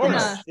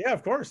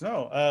 of course.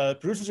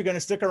 Producers are going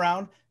to stick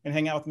around and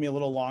hang out with me a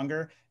little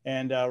longer.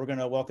 And we're going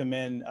to welcome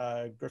in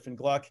Griffin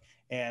Gluck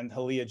and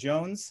Hallea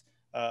Jones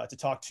to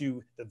talk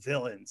to the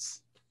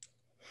villains.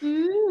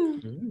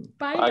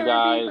 Bye, Darby.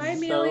 guys. Bye,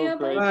 Emilia. So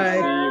great Bye.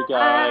 to see you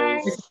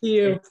guys. Nice to see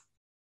you.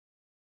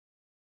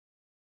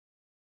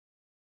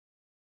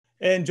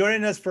 And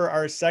joining us for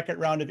our second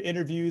round of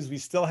interviews, we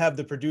still have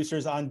the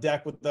producers on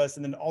deck with us.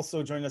 And then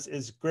also joining us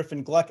is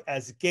Griffin Gluck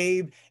as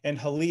Gabe and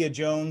Hallea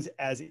Jones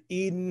as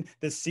Eden,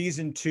 the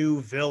season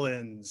 2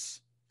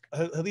 villains.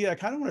 Hallea, I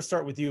kind of want to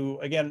start with you.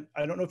 Again,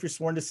 I don't know if you're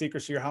sworn to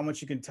secrecy or how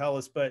much you can tell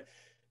us, but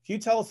can you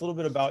tell us a little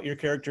bit about your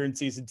character in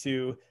season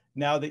 2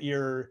 now that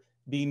you're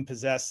being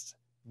possessed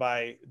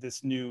by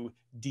this new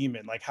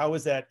demon? Like, how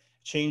is that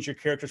change your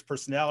character's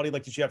personality?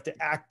 Like, did you have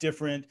to act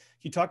different? Can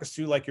you talk us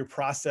through like your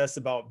process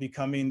about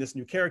becoming this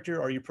new character?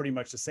 Or are you pretty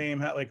much the same?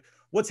 Like,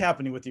 what's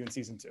happening with you in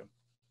season 2?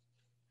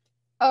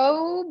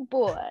 Oh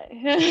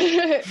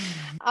boy.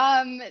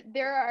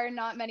 There are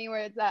not many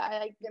words that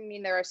I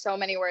mean, there are so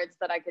many words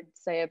that I could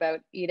say about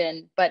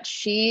Eden, but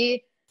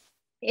she,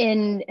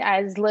 in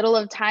as little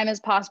of time as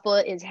possible,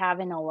 is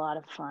having a lot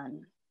of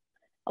fun.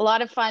 A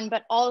lot of fun,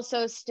 but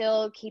also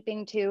still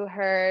keeping to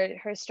her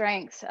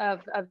strengths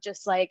of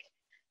just like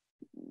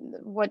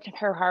what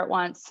her heart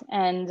wants.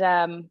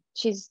 And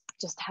she's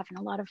just having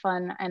a lot of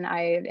fun, and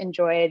I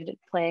enjoyed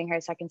playing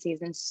her second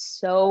season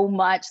so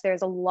much.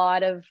 There's a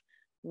lot of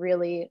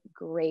really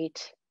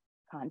great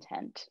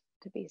content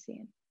to be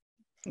seen.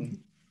 A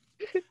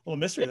little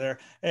mystery there.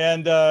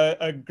 And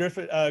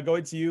Griffin,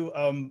 going to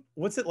you,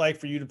 what's it like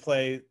for you to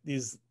play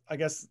these, I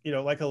guess, you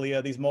know, like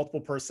Hallea, these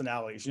multiple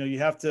personalities? You know, you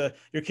have to,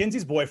 you're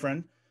Kinsey's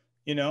boyfriend,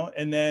 you know,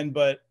 and then,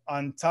 but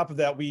on top of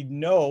that, we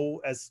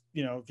know as,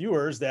 you know,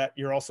 viewers that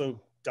you're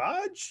also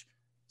Dodge.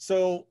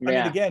 So, I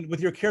mean, again,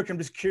 with your character, I'm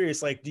just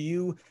curious, like, do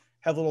you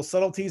have little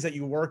subtleties that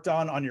you worked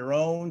on your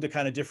own to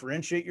kind of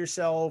differentiate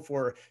yourself?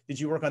 Or did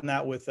you work on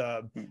that with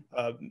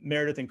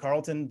Meredith and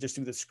Carlton just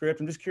through the script?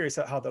 I'm just curious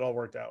how that all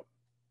worked out.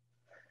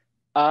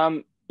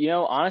 You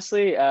know,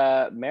 honestly,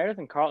 Meredith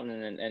and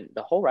Carlton and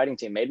the whole writing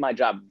team made my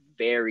job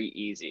very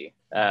easy.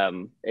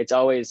 It's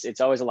always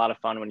a lot of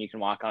fun when you can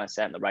walk on a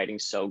set and the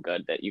writing's so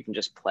good that you can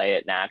just play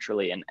it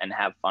naturally and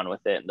have fun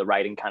with it. And the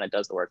writing kind of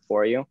does the work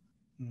for you.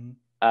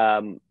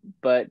 Mm-hmm.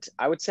 But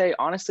I would say,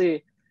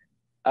 honestly,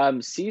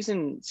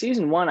 season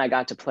 1, I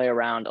got to play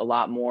around a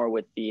lot more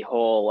with the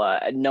whole,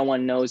 no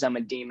one knows I'm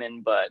a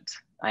demon, but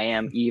I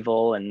am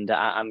evil. And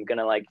I'm going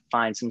to like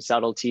find some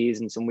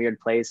subtleties in some weird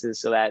places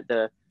so that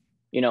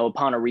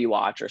upon a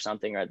rewatch or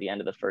something, or at the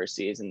end of the first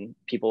season,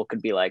 people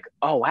could be like,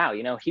 oh, wow,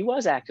 you know, he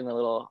was acting a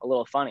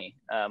little funny,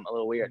 a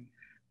little weird.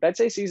 But I'd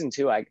say season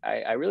 2,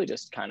 I really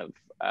just kind of,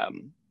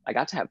 I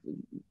got to have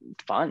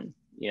fun,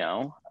 you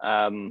know.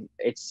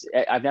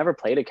 I've never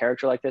played a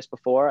character like this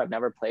before. I've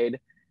never played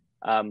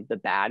the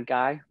bad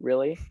guy,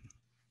 really.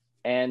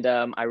 And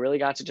I really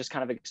got to just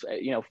kind of,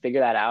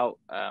 figure that out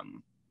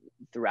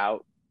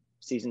throughout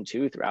season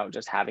 2, throughout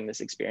just having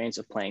this experience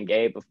of playing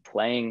Gabe, of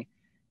playing,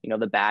 you know,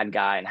 the bad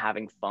guy and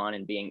having fun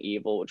and being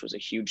evil, which was a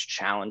huge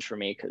challenge for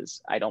me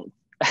because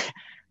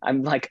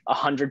I'm like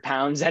 100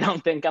 pounds. I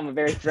don't think I'm a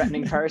very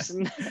threatening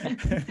person.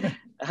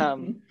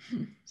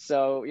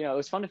 So, you know, it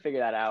was fun to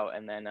figure that out.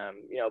 And then,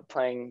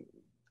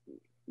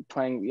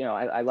 playing, you know,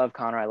 I love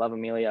Connor, I love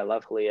Emilia, I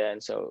love Hallea.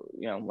 And so,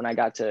 you know, when I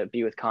got to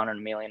be with Connor and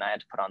Emilia and I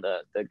had to put on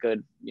the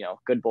good, you know,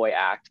 good boy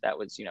act, that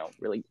was, you know,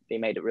 really, they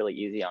made it really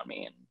easy on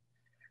me. And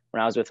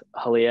when I was with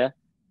Hallea,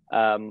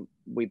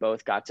 we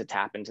both got to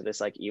tap into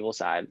this like evil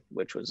side,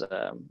 which was,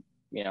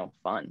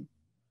 fun.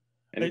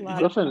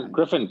 And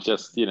Griffin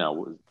just, you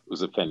know,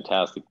 was a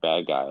fantastic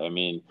bad guy. I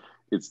mean,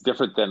 it's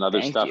different than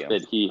other stuff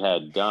that he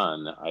had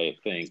done, I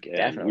think. And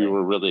Definitely. We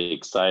were really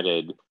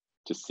excited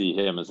to see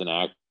him as an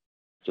actor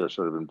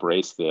sort of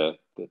embrace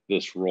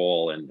this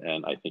role.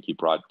 And I think he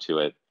brought to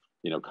it,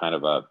 you know, kind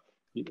of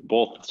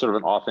both sort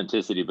of an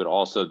authenticity, but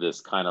also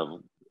this kind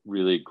of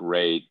really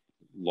great,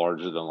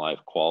 larger than life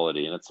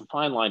quality. And it's a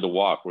fine line to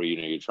walk where,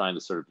 you know, you're trying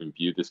to sort of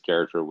imbue this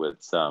character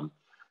with some,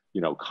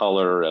 you know,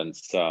 color and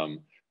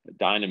some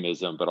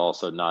dynamism, but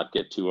also not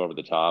get too over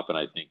the top. And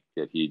I think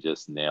that he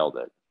just nailed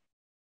it.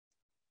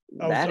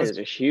 That is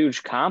a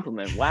huge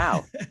compliment.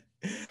 Wow.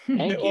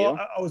 Thank you.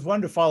 I was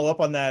wanting to follow up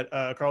on that,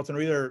 Carlton,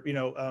 or either, you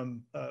know,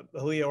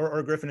 Hallea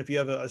or Griffin, if you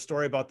have a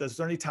story about this. Is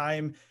there any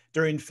time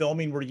during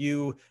filming where did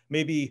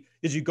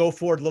you go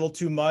for it a little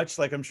too much?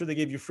 Like, I'm sure they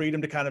gave you freedom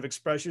to kind of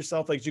express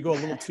yourself. Like, did you go a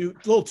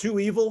little too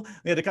evil?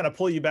 They had to kind of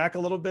pull you back a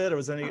little bit, or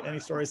was there any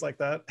stories like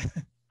that?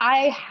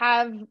 I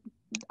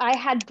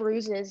had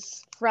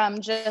bruises from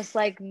just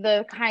like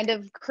the kind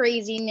of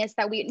craziness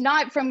that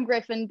not from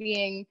Griffin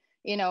being,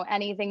 you know,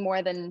 anything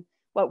more than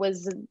what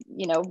was,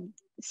 you know,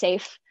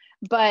 safe,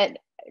 but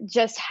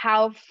just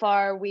how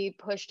far we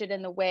pushed it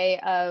in the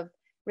way of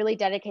really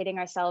dedicating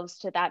ourselves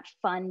to that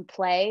fun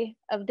play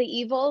of the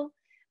evil,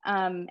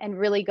 and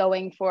really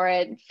going for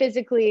it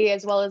physically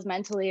as well as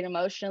mentally and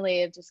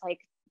emotionally, just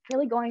like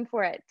really going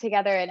for it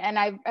together. And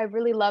I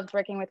really loved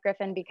working with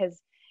Griffin because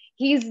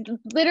he's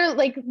literally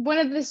like one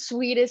of the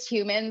sweetest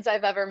humans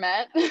I've ever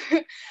met,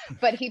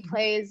 but he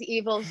plays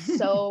evil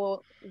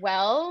so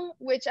well,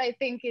 which I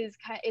think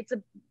it's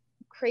a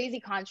crazy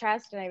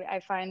contrast. And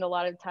I find a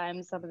lot of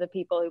times some of the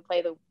people who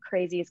play the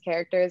craziest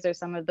characters are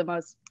some of the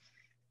most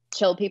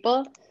chill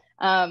people.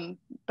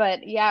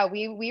 But yeah,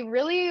 we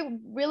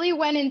really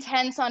went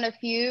intense on a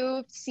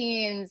few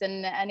scenes,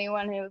 and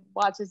anyone who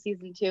watches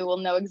season 2 will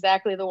know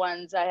exactly the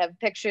ones. I have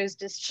pictures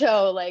to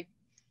show, like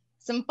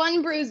some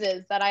fun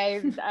bruises that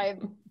I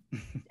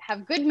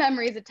have good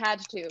memories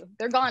attached to.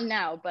 They're gone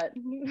now, but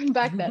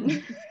back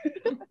then.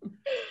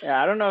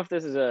 Yeah, I don't know if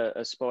this is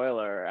a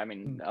spoiler. I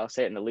mean, I'll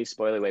say it in the least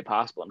spoilery way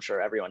possible. I'm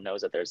sure everyone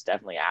knows that there's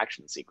definitely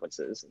action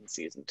sequences in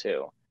season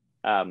 2.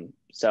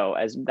 So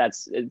as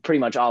that's pretty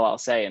much all I'll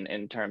say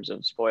in terms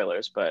of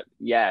spoilers. But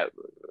yeah,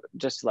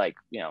 just like,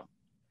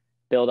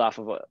 build off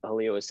of what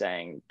Hallea was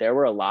saying, there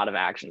were a lot of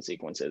action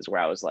sequences where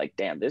I was like,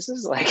 damn, this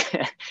is like,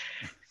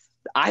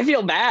 I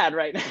feel bad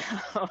right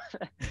now.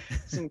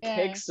 Some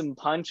kicks, some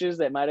punches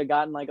that might have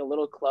gotten like a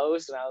little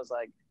close. And I was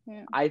like,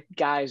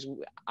 guys,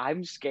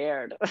 I'm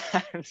scared.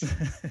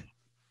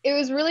 It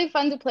was really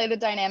fun to play the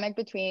dynamic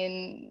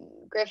between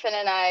Griffin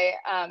and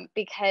I,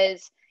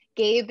 because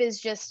Gabe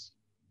is just,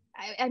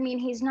 I mean,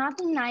 he's not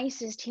the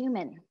nicest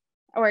human,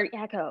 or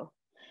Echo.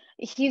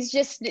 He's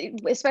just,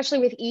 especially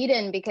with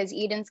Eden, because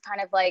Eden's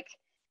kind of like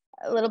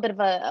a little bit of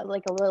a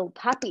little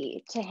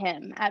puppy to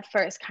him at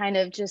first, kind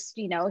of just,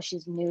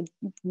 she's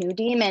new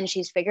demon,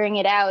 she's figuring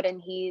it out, and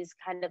he's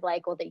kind of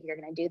like, well, you're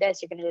gonna do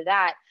this, you're gonna do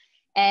that.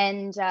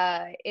 And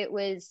it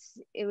was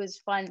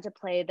fun to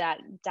play that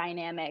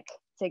dynamic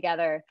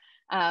together.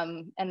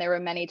 And there were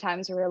many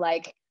times where we're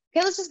like,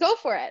 okay, let's just go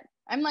for it.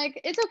 I'm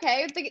like, it's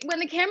okay. When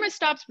the camera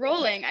stops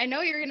rolling, I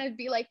know you're gonna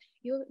be like,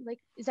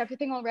 is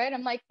everything all right?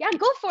 I'm like, yeah,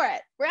 go for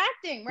it. We're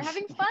acting, we're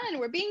having fun,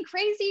 we're being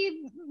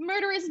crazy,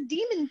 murderous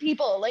demon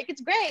people. Like,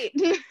 it's great.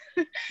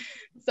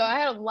 So I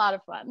had a lot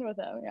of fun with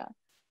him. Yeah.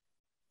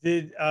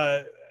 Did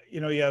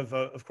you have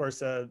of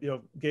course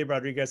Gabe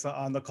Rodríguez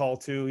on the call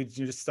too. You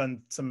just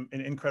done some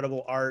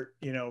incredible art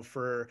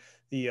for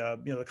the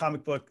the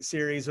comic book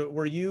series.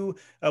 Were you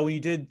when you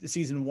did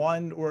season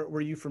 1,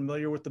 were you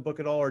familiar with the book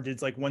at all, or did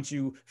once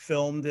you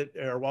filmed it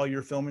or while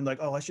you're filming, like,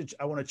 oh,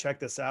 I want to check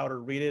this out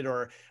or read it,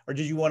 or did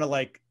you want to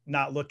like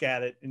not look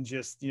at it and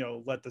just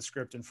let the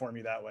script inform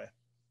you that way?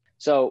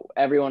 So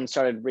everyone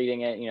started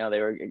reading it. They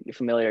were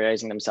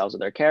familiarizing themselves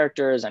with their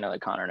characters. I know that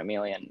Connor and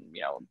Emilia and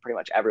pretty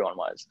much everyone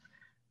was.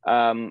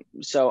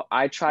 So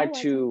I tried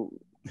to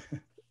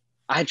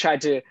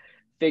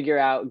figure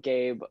out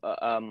Gabe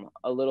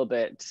a little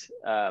bit,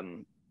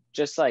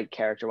 just like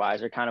character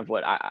wise, or kind of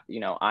what I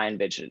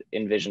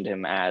envisioned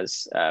him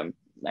as,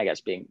 I guess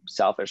being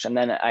selfish. And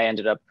then I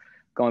ended up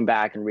going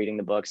back and reading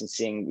the books and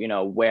seeing,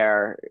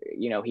 where,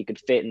 he could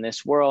fit in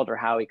this world or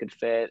how he could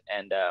fit.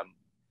 And,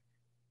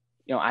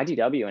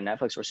 IDW and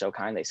Netflix were so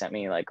kind. They sent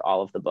me like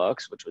all of the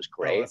books, which was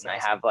great. And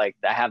awesome.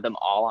 I have them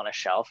all on a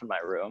shelf in my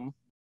room.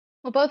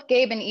 Well, both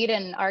Gabe and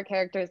Eden are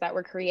characters that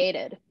were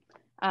created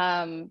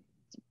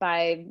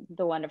by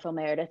the wonderful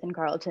Meredith and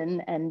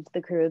Carlton and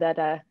the crew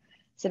that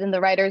sit in the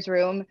writer's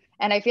room.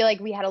 And I feel like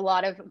we had a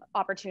lot of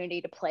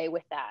opportunity to play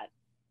with that.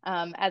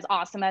 As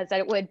awesome as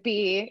it would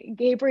be,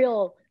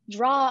 Gabriel,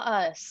 draw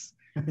us.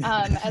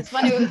 As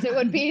fun as it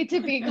would be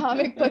to be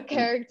comic book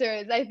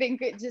characters, I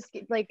think it just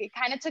it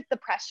kind of took the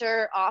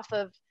pressure off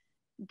of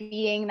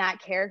being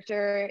that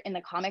character in the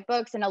comic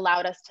books and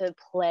allowed us to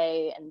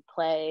play and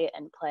play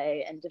and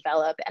play and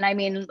develop. And I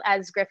mean,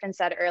 as Griffin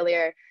said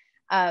earlier,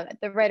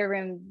 the writer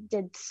room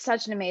did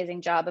such an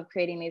amazing job of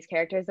creating these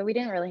characters that we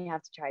didn't really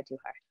have to try too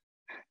hard.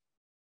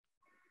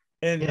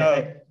 And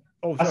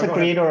as a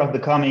creator of the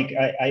comic,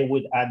 I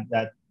would add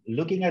that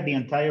looking at the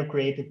entire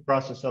creative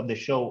process of the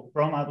show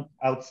from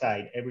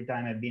outside, every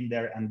time I've been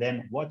there, and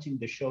then watching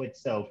the show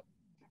itself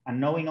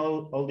and knowing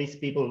all these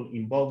people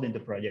involved in the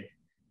project,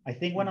 I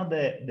think one of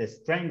the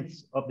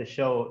strengths of the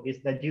show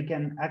is that you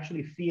can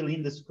actually feel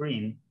in the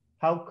screen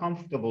how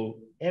comfortable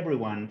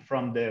everyone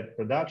from the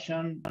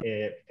production,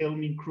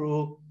 filming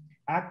crew,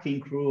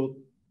 acting crew,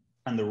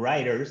 and the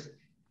writers,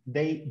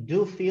 they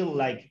do feel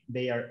like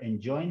they are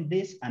enjoying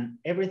this and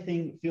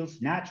everything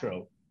feels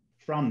natural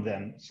from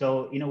them.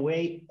 So in a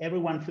way,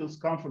 everyone feels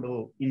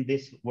comfortable in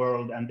this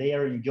world and they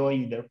are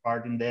enjoying their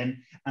part in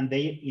them and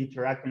they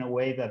interact in a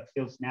way that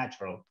feels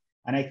natural.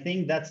 And I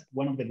think that's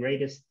one of the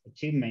greatest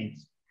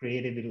achievements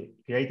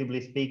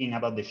creatively speaking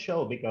about the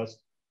show, because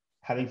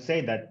having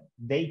said that,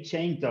 they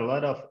changed a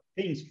lot of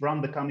things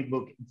from the comic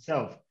book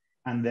itself.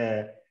 And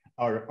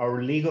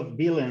our League of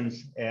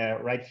Villains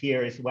right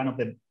here is one of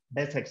the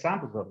best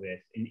examples of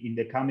this. In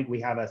the comic, we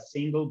have a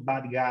single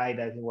bad guy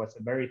that was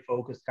a very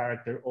focused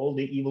character. All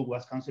the evil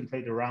was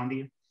concentrated around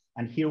him.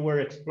 And here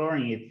we're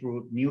exploring it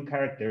through new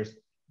characters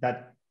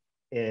that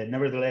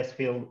nevertheless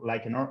feel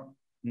like a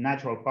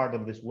natural part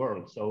of this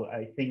world. So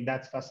I think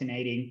that's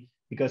fascinating,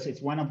 because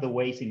it's one of the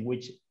ways in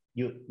which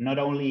you not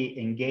only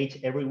engage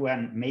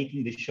everyone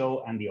making the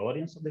show and the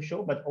audience of the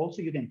show, but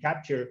also you can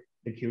capture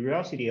the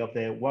curiosity of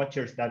the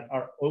watchers that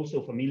are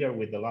also familiar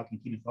with the Locke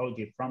and Key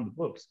mythology from the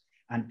books,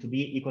 and to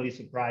be equally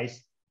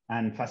surprised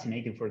and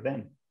fascinating for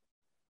them.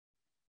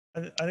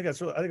 I think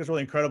it's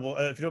really incredible.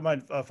 If you don't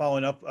mind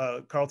following up,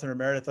 Carlton or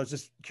Meredith, I was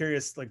just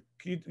curious, like,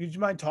 could you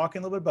mind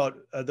talking a little bit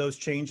about those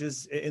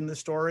changes in the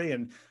story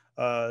and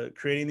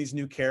creating these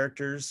new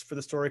characters for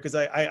the story? Because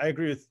I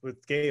agree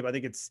with Gabe. I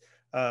think it's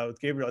with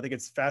Gabriel, I think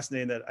it's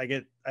fascinating that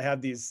I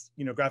have these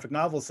graphic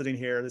novels sitting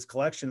here, this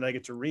collection that I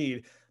get to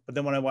read, but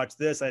then when I watch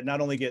this, I not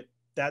only get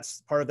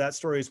that's part of that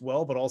story as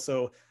well, but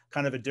also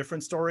kind of a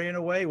different story in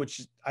a way,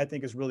 which I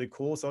think is really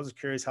cool. So I was just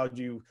curious, how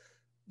do you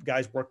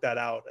guys work that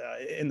out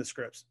in the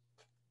scripts?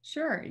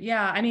 Sure.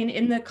 Yeah. I mean,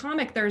 in the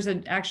comic, there's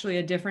actually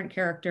a different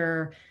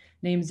character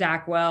named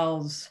Zach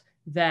Wells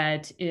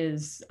that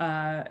is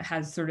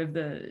has sort of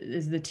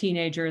the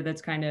teenager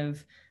that's kind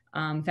of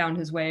found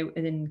his way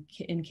in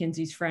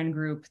Kinsey's friend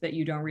group that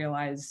you don't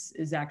realize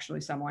is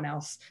actually someone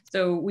else.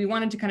 So we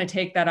wanted to kind of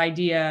take that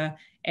idea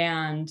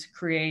and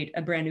create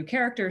a brand new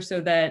character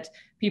so that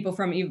people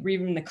from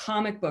even the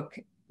comic book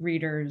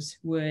readers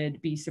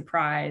would be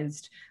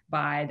surprised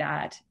by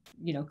that,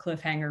 you know,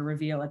 cliffhanger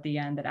reveal at the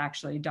end that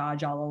actually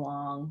Dodge all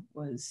along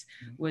was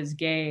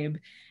Gabe.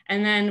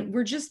 And then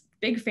we're just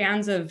big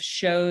fans of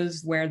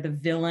shows where the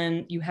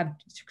villain, you have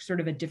sort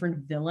of a different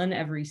villain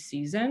every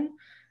season.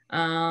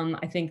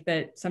 I think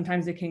that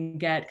sometimes it can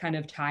get kind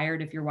of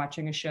tired if you're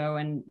watching a show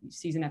and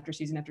season after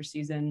season after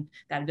season,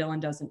 that villain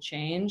doesn't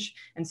change.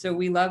 And so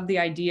we love the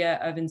idea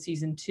of in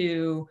season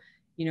 2,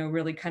 you know,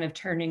 really kind of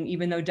turning,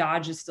 even though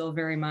Dodge is still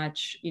very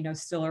much, you know,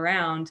 still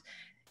around,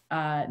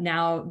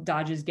 now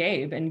Dodge is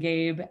Gabe, and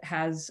Gabe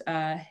has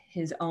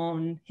his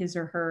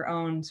or her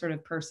own sort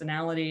of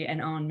personality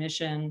and own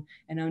mission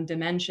and own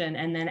dimension,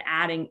 and then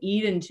adding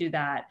Eden to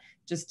that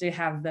just to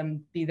have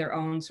them be their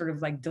own sort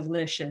of like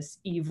delicious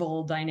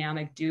evil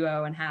dynamic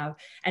duo,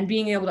 and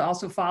being able to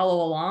also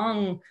follow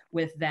along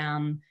with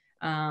them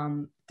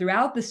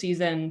throughout the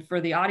season,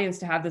 for the audience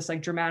to have this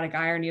like dramatic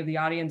irony of the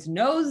audience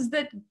knows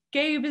that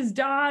Gabe is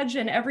Dodge,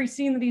 and every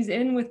scene that he's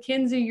in with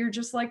Kinsey, you're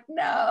just like,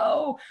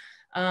 no.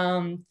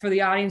 For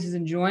the audience's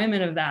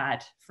enjoyment of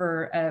that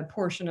for a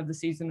portion of the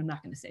season, I'm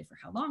not going to say for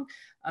how long,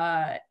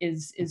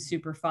 is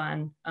super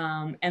fun.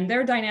 And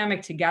their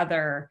dynamic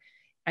together,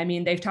 I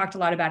mean, they've talked a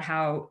lot about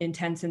how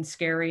intense and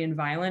scary and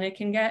violent it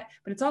can get,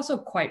 but it's also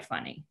quite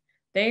funny.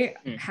 They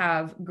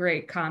have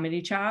great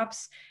comedy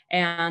chops,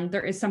 and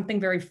there is something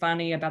very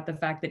funny about the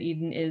fact that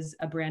Eden is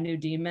a brand new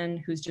demon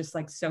who's just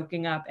like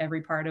soaking up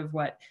every part of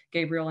what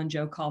Gabriel and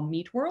Joe call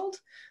meat world,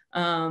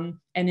 and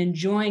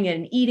enjoying it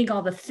and eating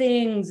all the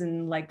things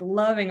and like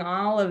loving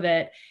all of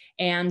it.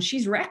 And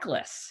she's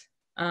reckless.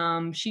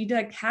 She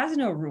like has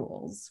no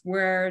rules,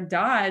 where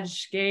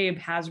Dodge, Gabe,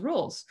 has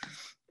rules.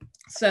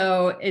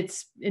 So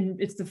it's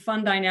the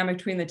fun dynamic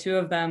between the two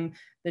of them.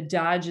 The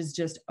Dodge is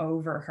just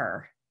over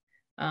her.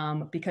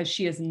 Because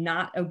she is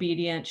not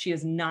obedient. She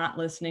is not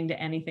listening to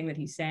anything that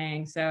he's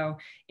saying. So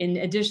in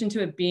addition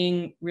to it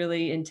being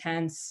really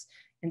intense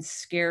and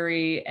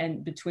scary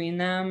and between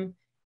them,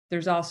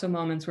 there's also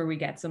moments where we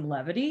get some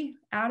levity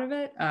out of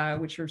it,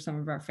 which are some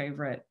of our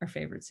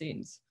favorite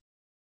scenes.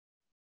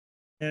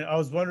 And I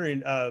was wondering,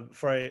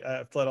 before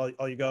I let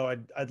all you go,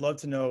 I'd love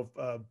to know,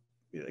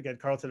 again,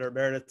 Carlton or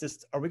Meredith,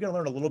 just are we going to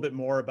learn a little bit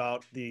more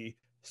about the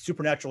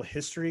supernatural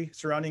history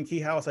surrounding Key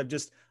House? I've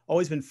just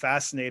always been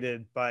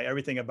fascinated by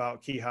everything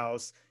about Key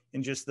House,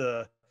 and just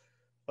the,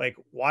 like,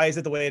 why is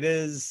it the way it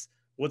is?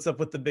 What's up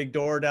with the big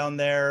door down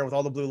there with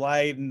all the blue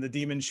light and the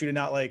demons shooting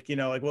out, like, you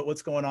know, like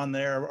what's going on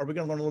there? Are we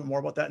going to learn a little more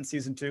about that in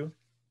season 2?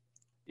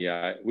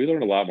 Yeah, we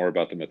learned a lot more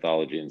about the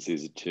mythology in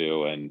season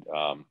 2. And,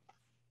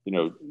 you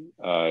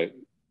know,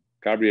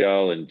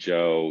 Gabriel and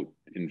Joe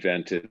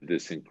invented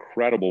this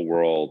incredible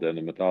world, and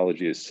the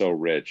mythology is so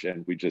rich.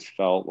 And we just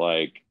felt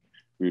like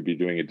we'd be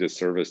doing a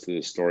disservice to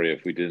the story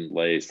if we didn't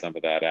lay some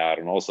of that out,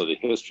 and also the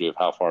history of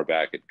how far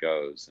back it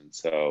goes. And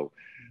so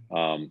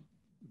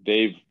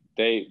they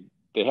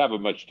have a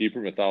much deeper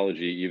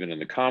mythology even in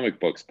the comic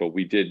books, but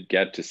we did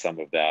get to some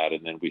of that,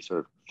 and then we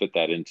sort of fit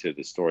that into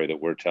the story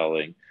that we're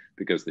telling,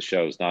 because the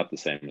show is not the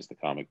same as the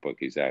comic book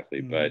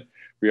exactly. But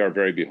we are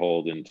very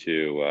beholden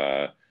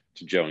to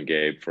Joe and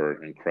Gabe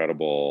for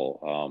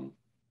incredible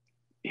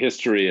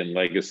history and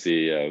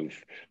legacy of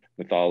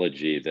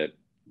mythology that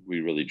we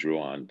really drew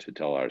on to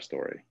tell our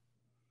story.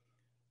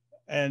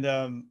 And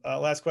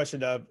last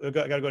question, I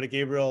got to go to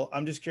Gabriel.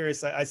 I'm just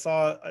curious. I've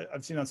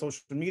seen on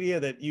social media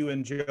that you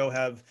and Joe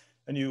have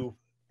a new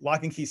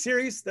Lock and Key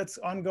series that's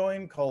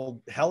ongoing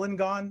called Hell and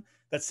Gone.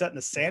 That's set in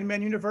the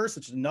Sandman universe,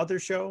 which is another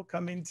show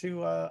coming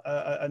to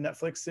a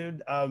Netflix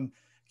soon.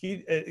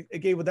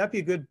 Gabe, would that be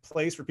a good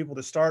place for people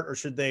to start, or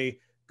should they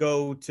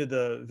go to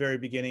the very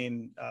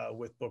beginning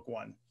with book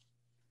 1?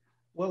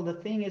 Well, the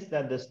thing is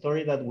that the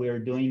story that we're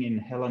doing in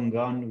Hell and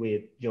Gone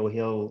with Joe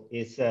Hill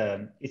is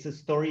a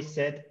story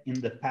set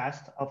in the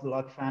past of the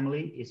Locke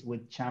family. It's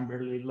with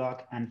Chamberlain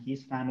Locke and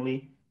his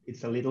family.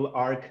 It's a little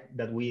arc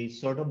that we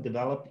sort of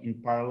developed in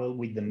parallel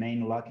with the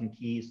main Lock and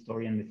Key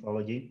story and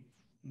mythology.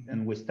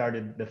 And we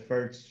started the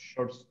first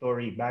short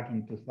story back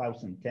in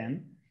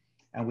 2010.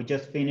 And we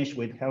just finished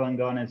with Hell and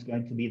Gone. It's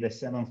going to be the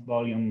 7th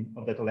volume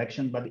of the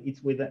collection, but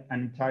it's with an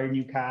entire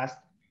new cast,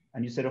 a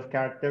new set of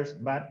characters,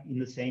 but in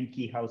the same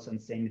Key House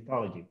and same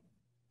mythology.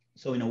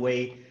 So in a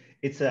way,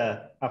 it's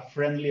a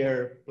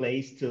friendlier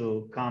place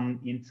to come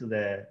into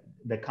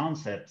the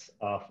concepts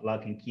of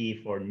Lock and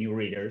Key for new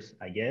readers,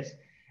 I guess.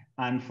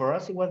 And for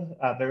us, it was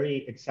a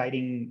very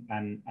exciting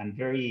and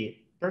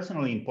very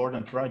personally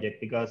important project,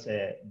 because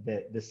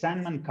the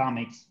Sandman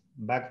comics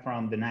back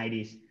from the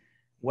 90s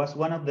was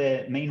one of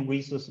the main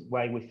reasons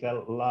why we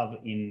felt love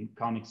in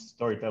comics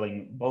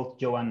storytelling. Both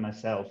Joe and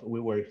myself, we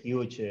were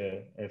huge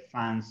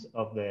fans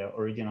of the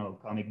original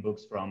comic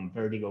books from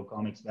Vertigo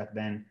Comics back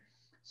then.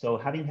 So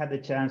having had the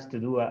chance to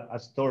do a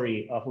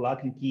story of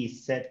Lock and Key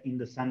set in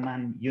the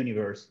Sandman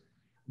universe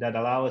that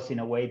allow us in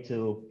a way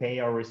to pay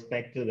our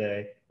respect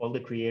to all the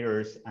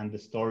creators and the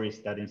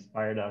stories that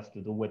inspired us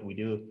to do what we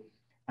do,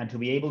 and to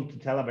be able to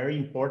tell a very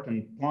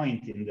important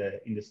point in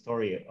the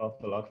story of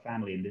the Locke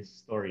family in this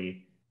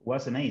story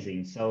was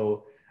amazing.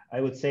 So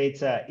I would say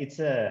it's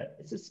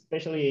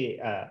especially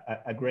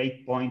a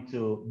great point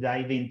to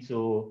dive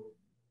into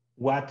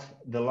what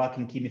the Lock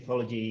and Key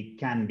mythology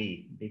can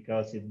be,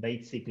 because it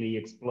basically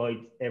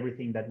exploits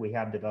everything that we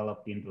have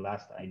developed in the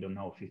last, I don't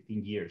know,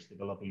 15 years,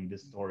 developing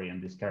this story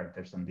and these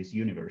characters and this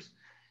universe.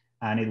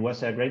 And it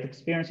was a great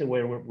experience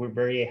where we're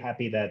very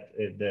happy that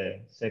the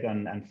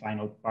second and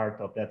final part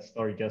of that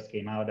story just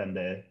came out, and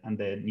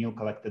the new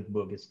collected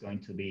book is going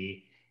to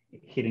be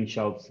hitting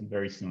shelves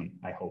very soon,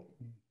 I hope.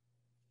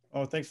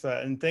 Oh, thanks for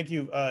that. And thank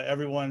you,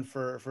 everyone,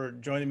 for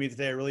joining me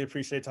today. I really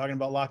appreciate talking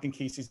about Lock and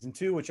Key Season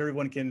 2, which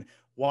everyone can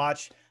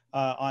watch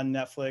on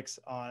Netflix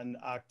on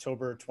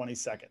October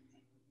 22nd.